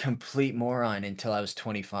a complete moron until I was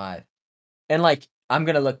 25. And, like, I'm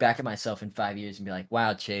gonna look back at myself in 5 years and be like,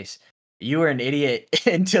 "Wow, Chase, you were an idiot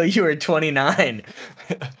until you were 29."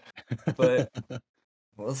 But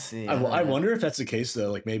we'll see, I don't I know. wonder if that's the case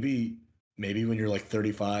though. Like maybe when you're like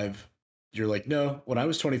 35, you're like, no, when I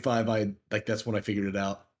was 25, I like that's when I figured it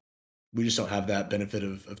out. We just don't have that benefit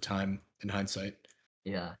of time in hindsight.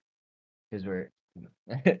 Yeah, because 'cause we're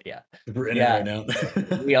yeah. We're in it Yeah, right now.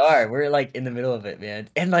 we are, we're, like, in the middle of it, man.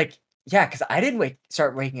 And, like yeah, because I didn't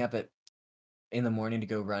start waking up in the morning to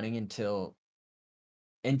go running until,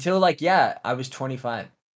 like, yeah, I was 25.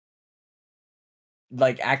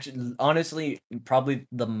 Like, actually honestly, probably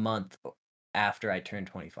the month after I turned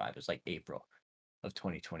 25, it was, like, April of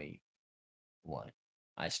 2021,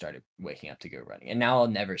 I started waking up to go running, and now I'll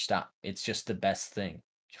never stop. It's just the best thing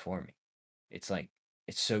for me. It's, like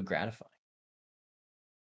it's so gratifying.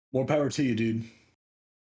 More power to you, dude.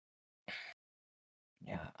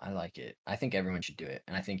 Yeah, I like it. I think everyone should do it,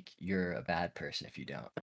 and I think you're a bad person if you don't.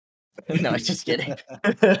 No, I'm just kidding.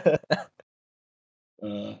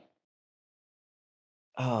 uh,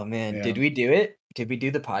 Oh, man, yeah, did we do it? Did we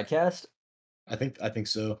do the podcast? I think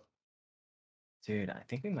so. Dude, I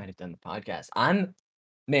think we might have done the podcast.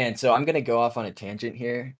 Man, so I'm gonna go off on a tangent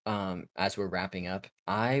here, as we're wrapping up.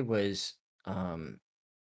 Um,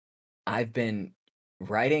 I've been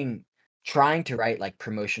writing, trying to write like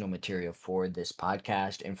promotional material for this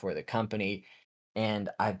podcast and for the company, and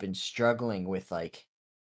I've been struggling with like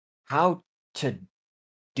how to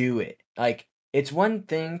do it. Like, it's one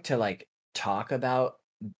thing to like talk about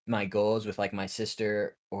my goals with like my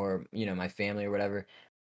sister or my family or whatever,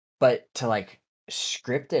 but to, like,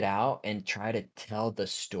 script it out and try to tell the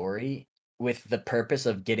story with the purpose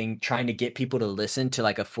of trying to get people to listen to,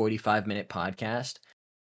 like, a 45-minute podcast,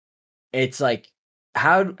 it's like,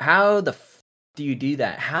 how the do you do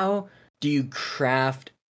that? How do you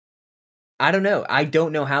craft I don't know, I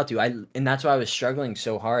don't know how to, and that's why I was struggling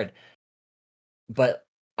so hard, but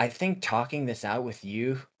I think talking this out with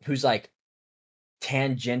you, who's, like,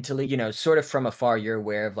 tangentially, sort of from afar, you're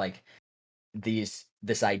aware of, like, this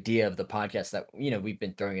idea of the podcast that we've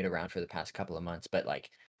been throwing it around for the past couple of months, but like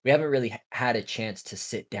we haven't really had a chance to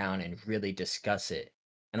sit down and really discuss it,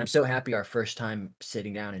 and I'm so happy our first time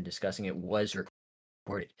sitting down and discussing it was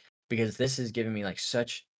recorded, because this has given me like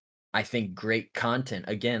such, I think, great content.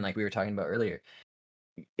 Again, like we were talking about earlier,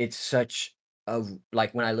 it's such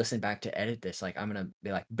like when I listen back to edit this, like I'm gonna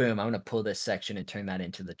be like boom, I'm gonna pull this section and turn that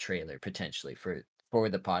into the trailer potentially for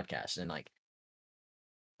the podcast, and like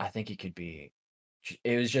I think it could be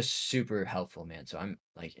it was just super helpful, man, so I'm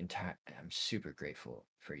super grateful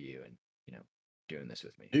for you and, doing this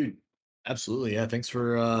with me. Dude, absolutely. Yeah,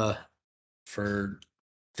 for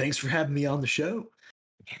thanks for having me on the show.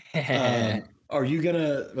 Are you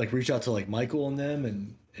gonna like reach out to like Michael and them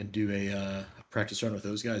and do a practice run with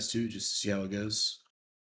those guys too, just to see how it goes?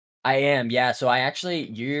 I am, yeah, so I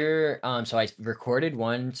actually so I recorded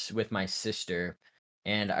once with my sister,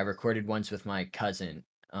 and I recorded once with my cousin,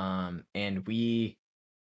 and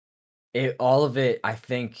all of it, I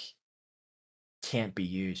think, can't be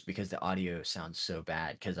used because the audio sounds so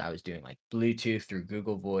bad. Because I was doing, like, Bluetooth through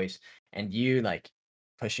Google Voice, and you, like,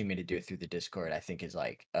 pushing me to do it through the Discord, I think is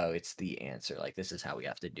like, "Oh, it's the answer, like, this is how we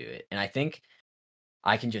have to do it," and I think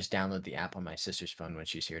I can just download the app on my sister's phone when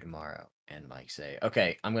she's here tomorrow and, like, say,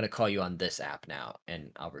 "Okay, I'm gonna call you on this app now,"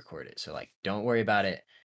 and I'll record it, so, like, don't worry about it,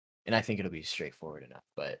 and I think it'll be straightforward enough,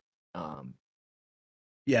 but,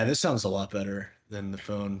 Yeah, this sounds a lot better than the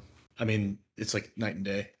phone. I mean, it's like night and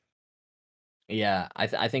day. yeah,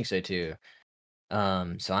 I think so too.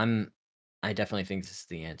 So I definitely think this is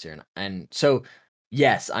the answer, and so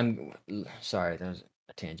yes, sorry, that was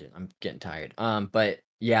a tangent. I'm getting tired. But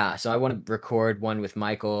yeah, so I want to record one with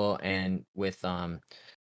Michael and with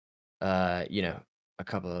you know, a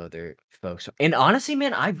couple of other folks. And honestly,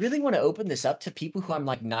 man, I really want to open this up to people who I'm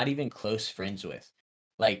like not even close friends with.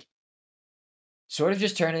 Like sort of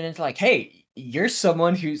just turn it into like, hey, you're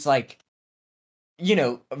someone who's like,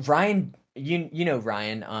 Ryan, you know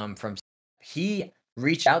Ryan from he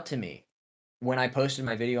reached out to me when I posted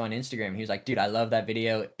my video on Instagram. He was like, "Dude, I love that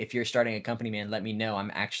video. If you're starting a company, man, let me know.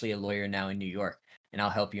 I'm actually a lawyer now in New York, and I'll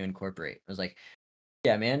help you incorporate." I was like,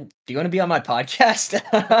 "Yeah, man. Do you want to be on my podcast?"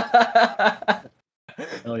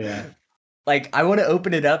 Oh yeah. Like, I want to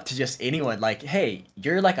open it up to just anyone. Like, hey,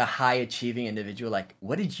 you're like a high achieving individual. Like,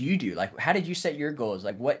 what did you do? Like, how did you set your goals?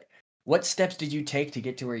 Like, what steps did you take to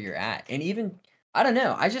get to where you're at? And even I don't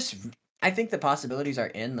know. I think the possibilities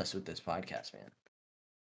are endless with this podcast, man.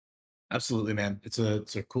 Absolutely, man. It's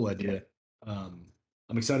a cool idea. Um,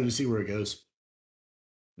 I'm excited to see where it goes.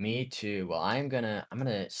 Me too. Well, I'm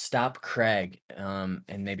gonna stop Craig, and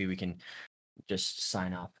maybe we can just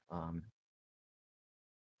sign off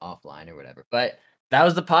offline or whatever. But that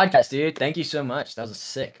was the podcast, dude. Thank you so much. That was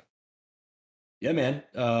sick. Yeah, man.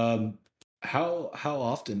 How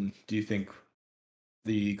often do you think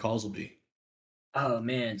the calls will be? Oh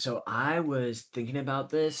man, so I was thinking about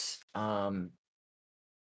this.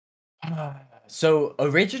 So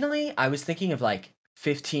originally I was thinking of like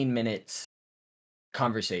 15 minutes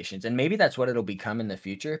conversations, and maybe that's what it'll become in the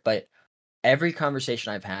future, but every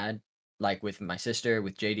conversation I've had, like with my sister,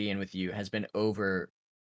 with JD, and with you, has been over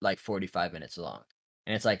like 45 minutes long.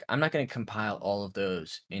 And it's like, I'm not going to compile all of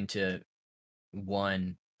those into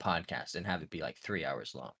one podcast and have it be like 3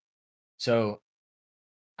 hours long. So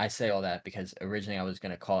I say all that because originally I was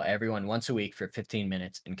going to call everyone once a week for 15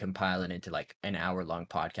 minutes and compile it into like an hour long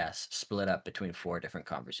podcast split up between four different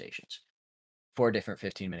conversations. Four different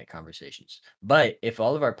 15-minute conversations. But if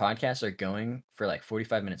all of our podcasts are going for like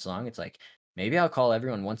 45 minutes long, it's like maybe I'll call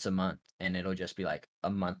everyone once a month and it'll just be like a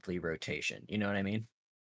monthly rotation. You know what I mean?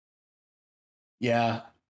 Yeah,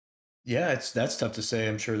 yeah. That's tough to say.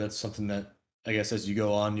 I'm sure that's something that I guess as you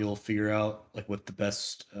go on, you'll figure out like what the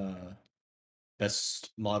best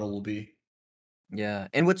model will be. Yeah.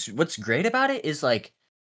 And what's great about it is like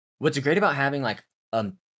what's great about having like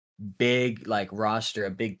a big like roster,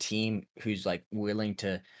 a big team who's like willing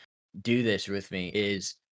to do this with me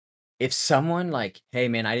is if someone like, "Hey,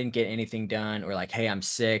 man, I didn't get anything done," or like, "Hey, I'm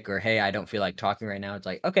sick," or "Hey, I don't feel like talking right now," it's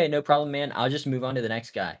like, "Okay, no problem, man. I'll just move on to the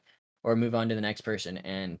next guy or move on to the next person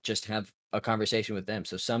and just have a conversation with them."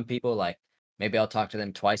 So some people like maybe I'll talk to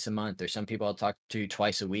them twice a month or some people I'll talk to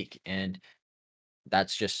twice a week and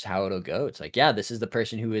that's just how it'll go. It's like, "Yeah, this is the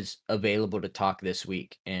person who is available to talk this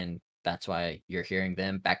week." And that's why you're hearing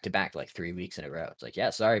them back to back like 3 weeks in a row. It's like, "Yeah,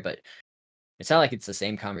 sorry, but it's not like it's the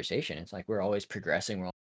same conversation." It's like we're always progressing.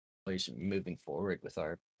 We're always moving forward with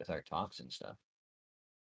our talks and stuff.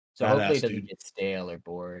 So hopefully it Badass, doesn't dude. get stale or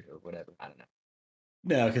bored or whatever. I don't know.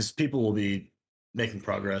 No, because people will be making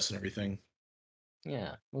progress and everything.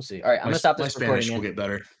 Yeah, we'll see. All right, I'm My gonna stop my this recording, Spanish will man. get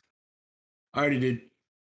better. Alrighty, dude.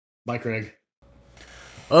 Bye, Craig.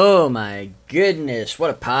 Oh my goodness, what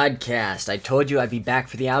a podcast. I told you I'd be back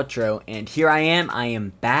for the outro, and here I am. I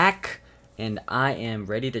am back, and I am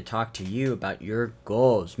ready to talk to you about your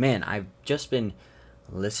goals. Man, I've just been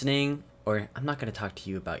listening, or I'm not going to talk to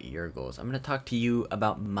you about your goals. I'm going to talk to you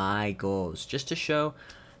about my goals, just to show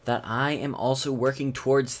that I am also working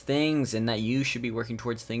towards things and that you should be working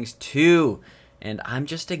towards things too. And I'm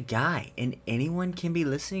just a guy, and anyone can be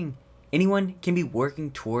listening. Anyone can be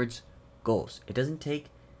working towards goals. It doesn't take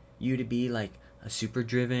you to be like a super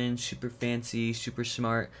driven, super fancy, super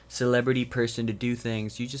smart celebrity person to do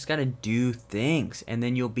things. You just gotta do things, and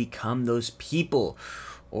then you'll become those people.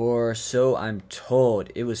 Or so I'm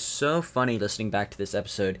told. It was so funny listening back to this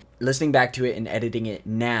episode, listening back to it and editing it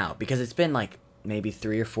now, because it's been like maybe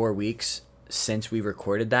 3 or 4 weeks since we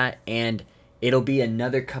recorded that, and it'll be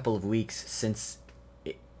another couple of weeks since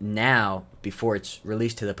now before it's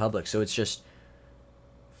released to the public. So it's just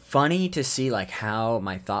funny to see like how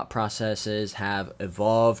my thought processes have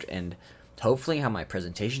evolved and hopefully how my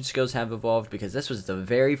presentation skills have evolved, because this was the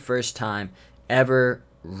very first time ever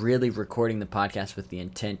really recording the podcast with the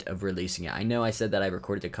intent of releasing it. I know I said that I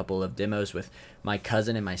recorded a couple of demos with my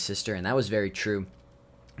cousin and my sister, and that was very true,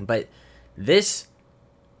 but this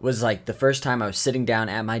was like the first time I was sitting down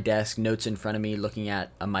at my desk, notes in front of me, looking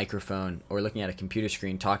at a microphone or looking at a computer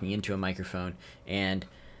screen, talking into a microphone, and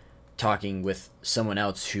talking with someone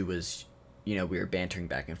else who was, we were bantering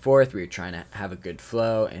back and forth. We were trying to have a good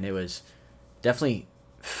flow, and it was definitely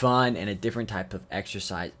fun and a different type of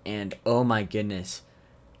exercise. And oh my goodness,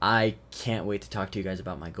 I can't wait to talk to you guys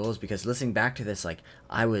about my goals, because listening back to this, like,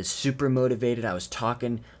 I was super motivated. I was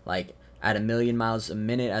talking like at 1,000,000 miles a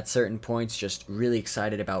minute at certain points, just really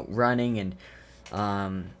excited about running and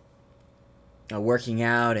um, working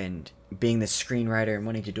out and being the screenwriter and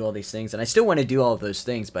wanting to do all these things. And I still want to do all of those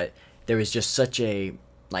things, but there was just such a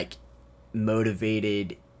like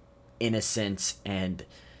motivated innocence, and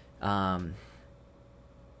I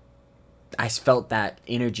felt that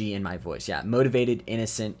energy in my voice. Yeah, motivated,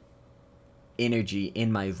 innocent energy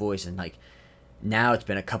in my voice. And like now it's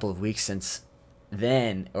been a couple of weeks since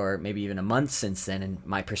then, or maybe even a month since then, and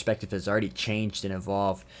my perspective has already changed and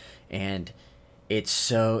evolved. And it's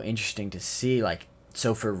so interesting to see. Like,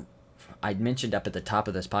 so for I mentioned up at the top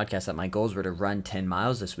of this podcast that my goals were to run 10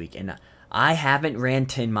 miles this week, and I haven't ran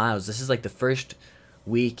 10 miles. This is like the first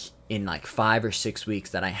week in like 5 or 6 weeks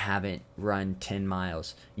that I haven't run 10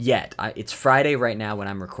 miles yet. It's Friday right now when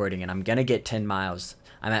I'm recording, and I'm gonna get 10 miles.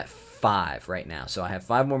 I'm at 5 right now, so I have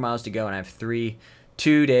 5 more miles to go, and I have three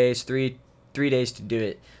days to do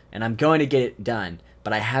it, and I'm going to get it done.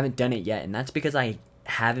 But I haven't done it yet, and that's because I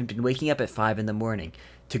haven't been waking up at 5 in the morning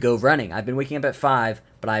to go running. I've been waking up at 5,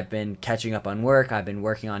 but I've been catching up on work. I've been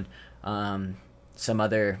working on some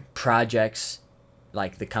other projects,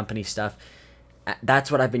 like the company stuff.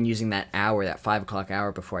 That's what I've been using that hour, that 5 o'clock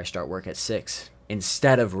hour before I start work at 6,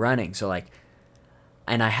 instead of running. So like,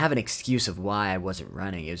 and I have an excuse of why I wasn't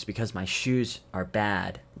running. It was because my shoes are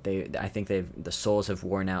bad. I think the soles have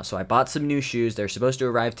worn out. So I bought some new shoes. They're supposed to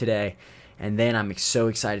arrive today, and then I'm so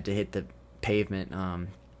excited to hit the pavement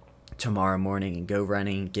tomorrow morning and go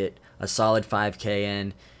running, get a solid 5K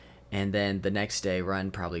in, and then the next day run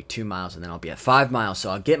probably 2 miles, and then I'll be at 5 miles. So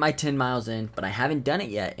I'll get my 10 miles in, but I haven't done it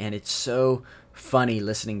yet. And it's so funny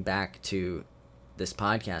listening back to this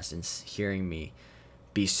podcast and hearing me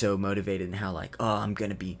be so motivated, and how like, oh, I'm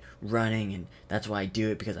gonna be running, and that's why I do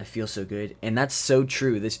it, because I feel so good. And that's so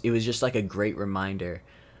true. It was just like a great reminder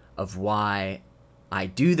of why I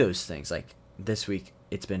do those things. Like this week,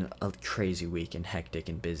 it's been a crazy week and hectic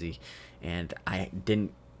and busy, and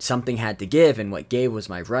something had to give, and what gave was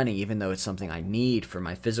my running, even though it's something I need for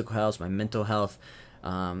my physical health, my mental health,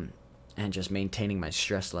 and just maintaining my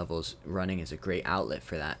stress levels. Running is a great outlet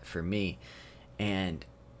for that for me. And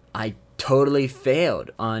I totally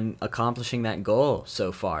failed on accomplishing that goal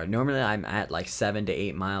so far. Normally I'm at like 7 to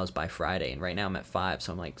 8 miles by Friday, and right now I'm at 5,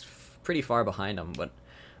 so I'm like pretty far behind on what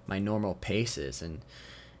my normal pace is. And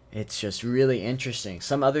it's just really interesting.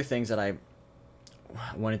 Some other things that I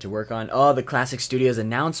wanted to work on, the Classic Studios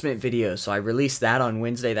announcement video. So I released that on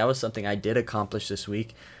Wednesday. That was something I did accomplish this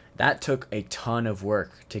week. That took a ton of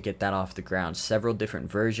work to get that off the ground. Several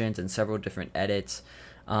different versions and several different edits.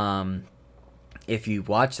 If you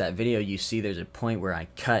watch that video, you see there's a point where I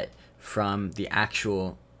cut from the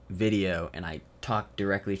actual video and I talk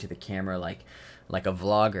directly to the camera like a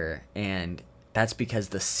vlogger. And that's because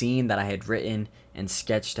the scene that I had written and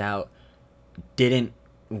sketched out didn't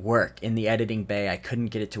work in the editing bay. I couldn't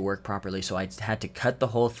get it to work properly, so I had to cut the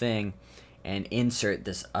whole thing and insert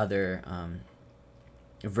this other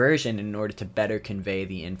version in order to better convey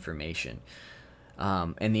the information.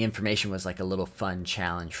 And the information was like a little fun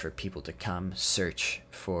challenge for people to come search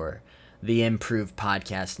for the Improved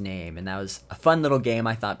Podcast name. And that was a fun little game.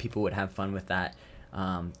 I thought people would have fun with that,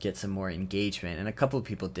 get some more engagement. And a couple of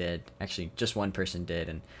people did. Actually, just one person did.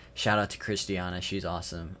 And shout out to Christiana. She's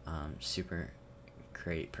awesome. Super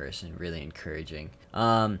great person. Really encouraging.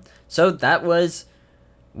 So that was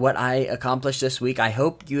what I accomplished this week. I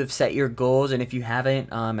hope you have set your goals, and if you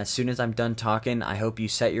haven't, as soon as I'm done talking, I hope you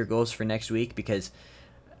set your goals for next week, because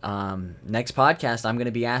next podcast I'm going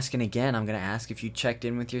to be asking again. I'm going to ask if you checked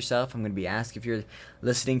in with yourself. I'm going to be asked if you're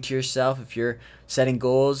listening to yourself, if you're setting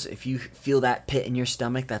goals, if you feel that pit in your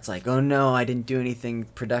stomach that's like, oh no, I didn't do anything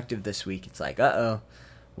productive this week. It's like, uh-oh,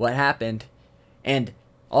 what happened? And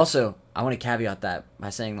also, I want to caveat that by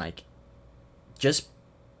saying, like, just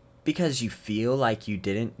because you feel like you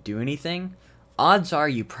didn't do anything, odds are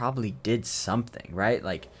you probably did something, right?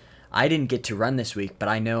 Like, I didn't get to run this week, but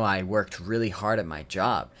I know I worked really hard at my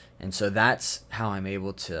job. And so that's how I'm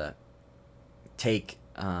able to take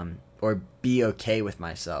or be okay with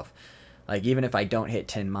myself. Like, even if I don't hit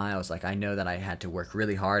 10 miles, like, I know that I had to work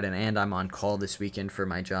really hard, and I'm on call this weekend for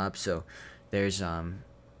my job. So there's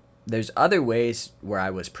other ways where I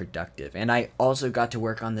was productive. And I also got to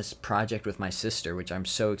work on this project with my sister, which I'm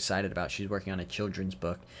so excited about. She's working on a children's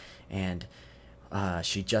book, and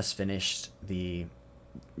she just finished the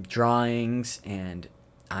drawings, and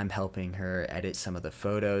I'm helping her edit some of the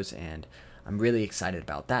photos, and I'm really excited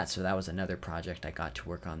about that. So that was another project I got to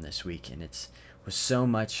work on this week, and it's was so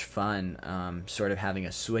much fun, sort of having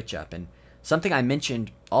a switch up. And something I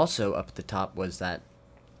mentioned also up at the top was that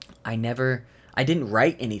I didn't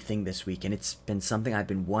write anything this week, and it's been something I've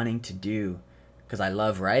been wanting to do because I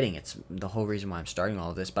love writing. It's the whole reason why I'm starting all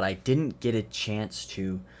of this, but I didn't get a chance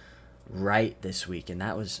to write this week, and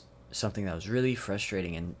that was something that was really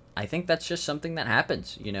frustrating. And I think that's just something that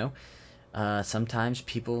happens, sometimes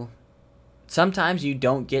you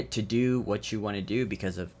don't get to do what you want to do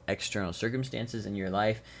because of external circumstances in your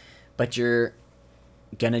life, but you're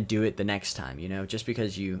gonna do it the next time. Just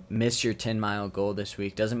because you miss your 10-mile goal this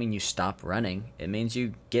week doesn't mean you stop running. It means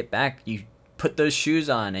you get back, you put those shoes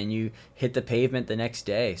on, and you hit the pavement the next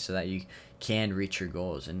day so that you can reach your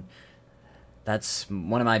goals. And that's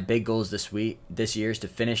one of my big goals this year, is to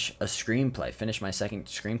finish my second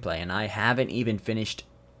screenplay. And I haven't even finished,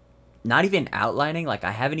 not even outlining, like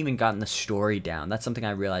I haven't even gotten the story down. That's something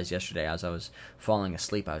I realized yesterday as I was falling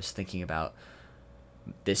asleep. I was thinking about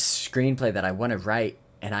this screenplay that I want to write,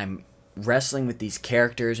 and I'm wrestling with these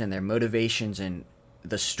characters and their motivations and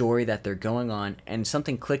the story that they're going on, and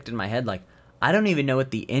something clicked in my head, like, I don't even know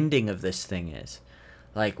what the ending of this thing is.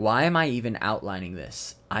 Like, why am I even outlining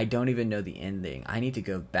this? I don't even know the ending. I need to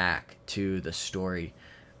go back to the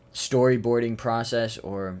storyboarding process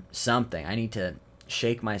or something. I need to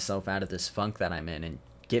shake myself out of this funk that I'm in and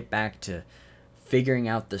get back to figuring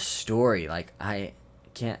out the story. Like, I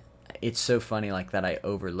can't, it's so funny like that I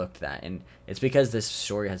overlooked that. And it's because this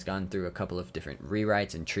story has gone through a couple of different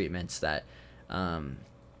rewrites and treatments that,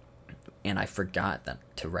 and I forgot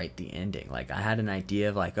to write the ending. Like, I had an idea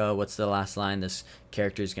of like, oh, what's the last line this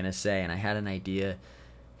character is going to say? And I had an idea,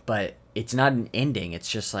 but it's not an ending.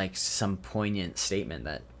 It's just like some poignant statement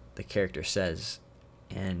that the character says.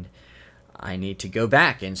 And I need to go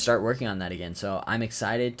back and start working on that again. So I'm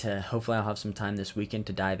excited to, hopefully I'll have some time this weekend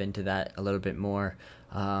to dive into that a little bit more.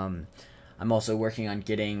 I'm also working on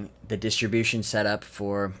getting the distribution set up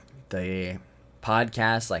for the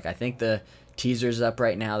podcast. Like, I think the teaser's up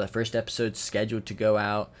right now. The first episode's scheduled to go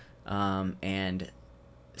out. And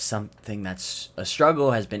something that's a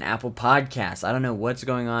struggle has been Apple Podcasts. I don't know what's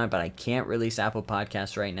going on, but I can't release Apple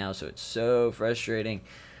Podcasts right now. So it's so frustrating.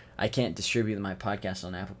 I can't distribute my podcast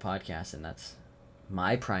on Apple Podcasts, and that's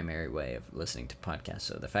my primary way of listening to podcasts.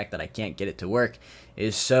 So the fact that I can't get it to work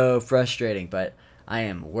is so frustrating, but I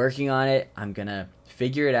am working on it. I'm going to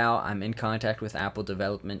figure it out. I'm in contact with Apple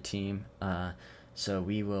development team. So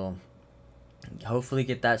we will hopefully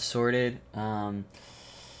get that sorted. And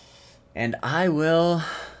I will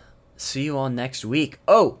see you all next week.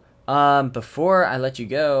 Before I let you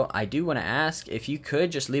go, I do want to ask if you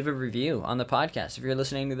could just leave a review on the podcast. If you're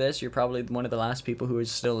listening to this, you're probably one of the last people who is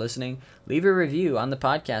still listening. Leave a review on the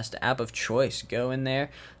podcast app of choice. Go in there,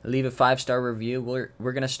 leave a 5-star review.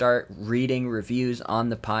 We're going to start reading reviews on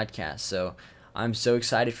the podcast. So I'm so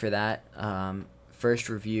excited for that. First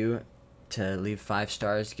review to leave 5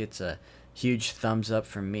 stars gets a huge thumbs up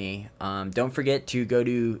from me. Don't forget to go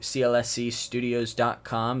to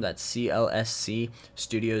clscstudios.com. That's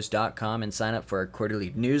clscstudios.com, and sign up for our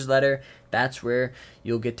quarterly newsletter. That's where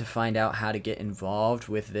you'll get to find out how to get involved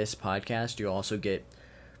with this podcast. You'll also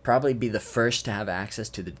probably be the first to have access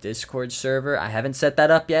to the Discord server. I haven't set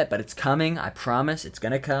that up yet, but it's coming. I promise it's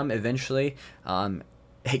going to come eventually.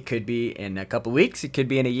 It could be in a couple weeks. It could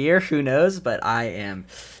be in a year. Who knows? But I am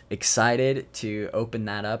excited to open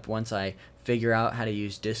that up once I figure out how to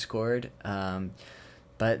use Discord.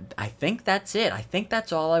 But I think that's it. I think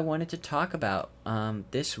that's all I wanted to talk about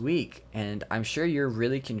this week. And I'm sure you're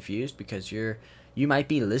really confused because you might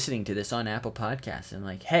be listening to this on Apple Podcasts and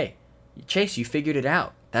like, hey, Chase, you figured it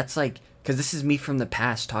out. That's like, because this is me from the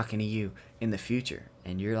past talking to you in the future.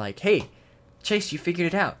 And you're like, hey, Chase, you figured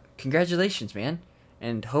it out. Congratulations, man.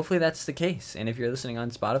 And hopefully that's the case. And if you're listening on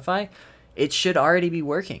Spotify, it should already be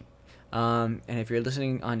working. And if you're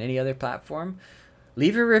listening on any other platform,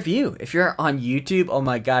 leave a review. If you're on YouTube, oh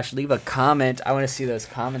my gosh, leave a comment. I want to see those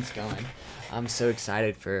comments going. I'm so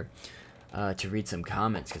excited to read some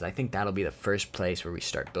comments, because I think that'll be the first place where we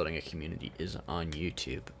start building a community is on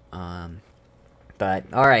YouTube. But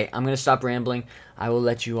all right, I'm going to stop rambling. I will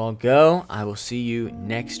let you all go. I will see you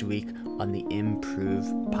next week on the Improve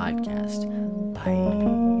Podcast.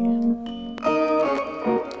 Bye.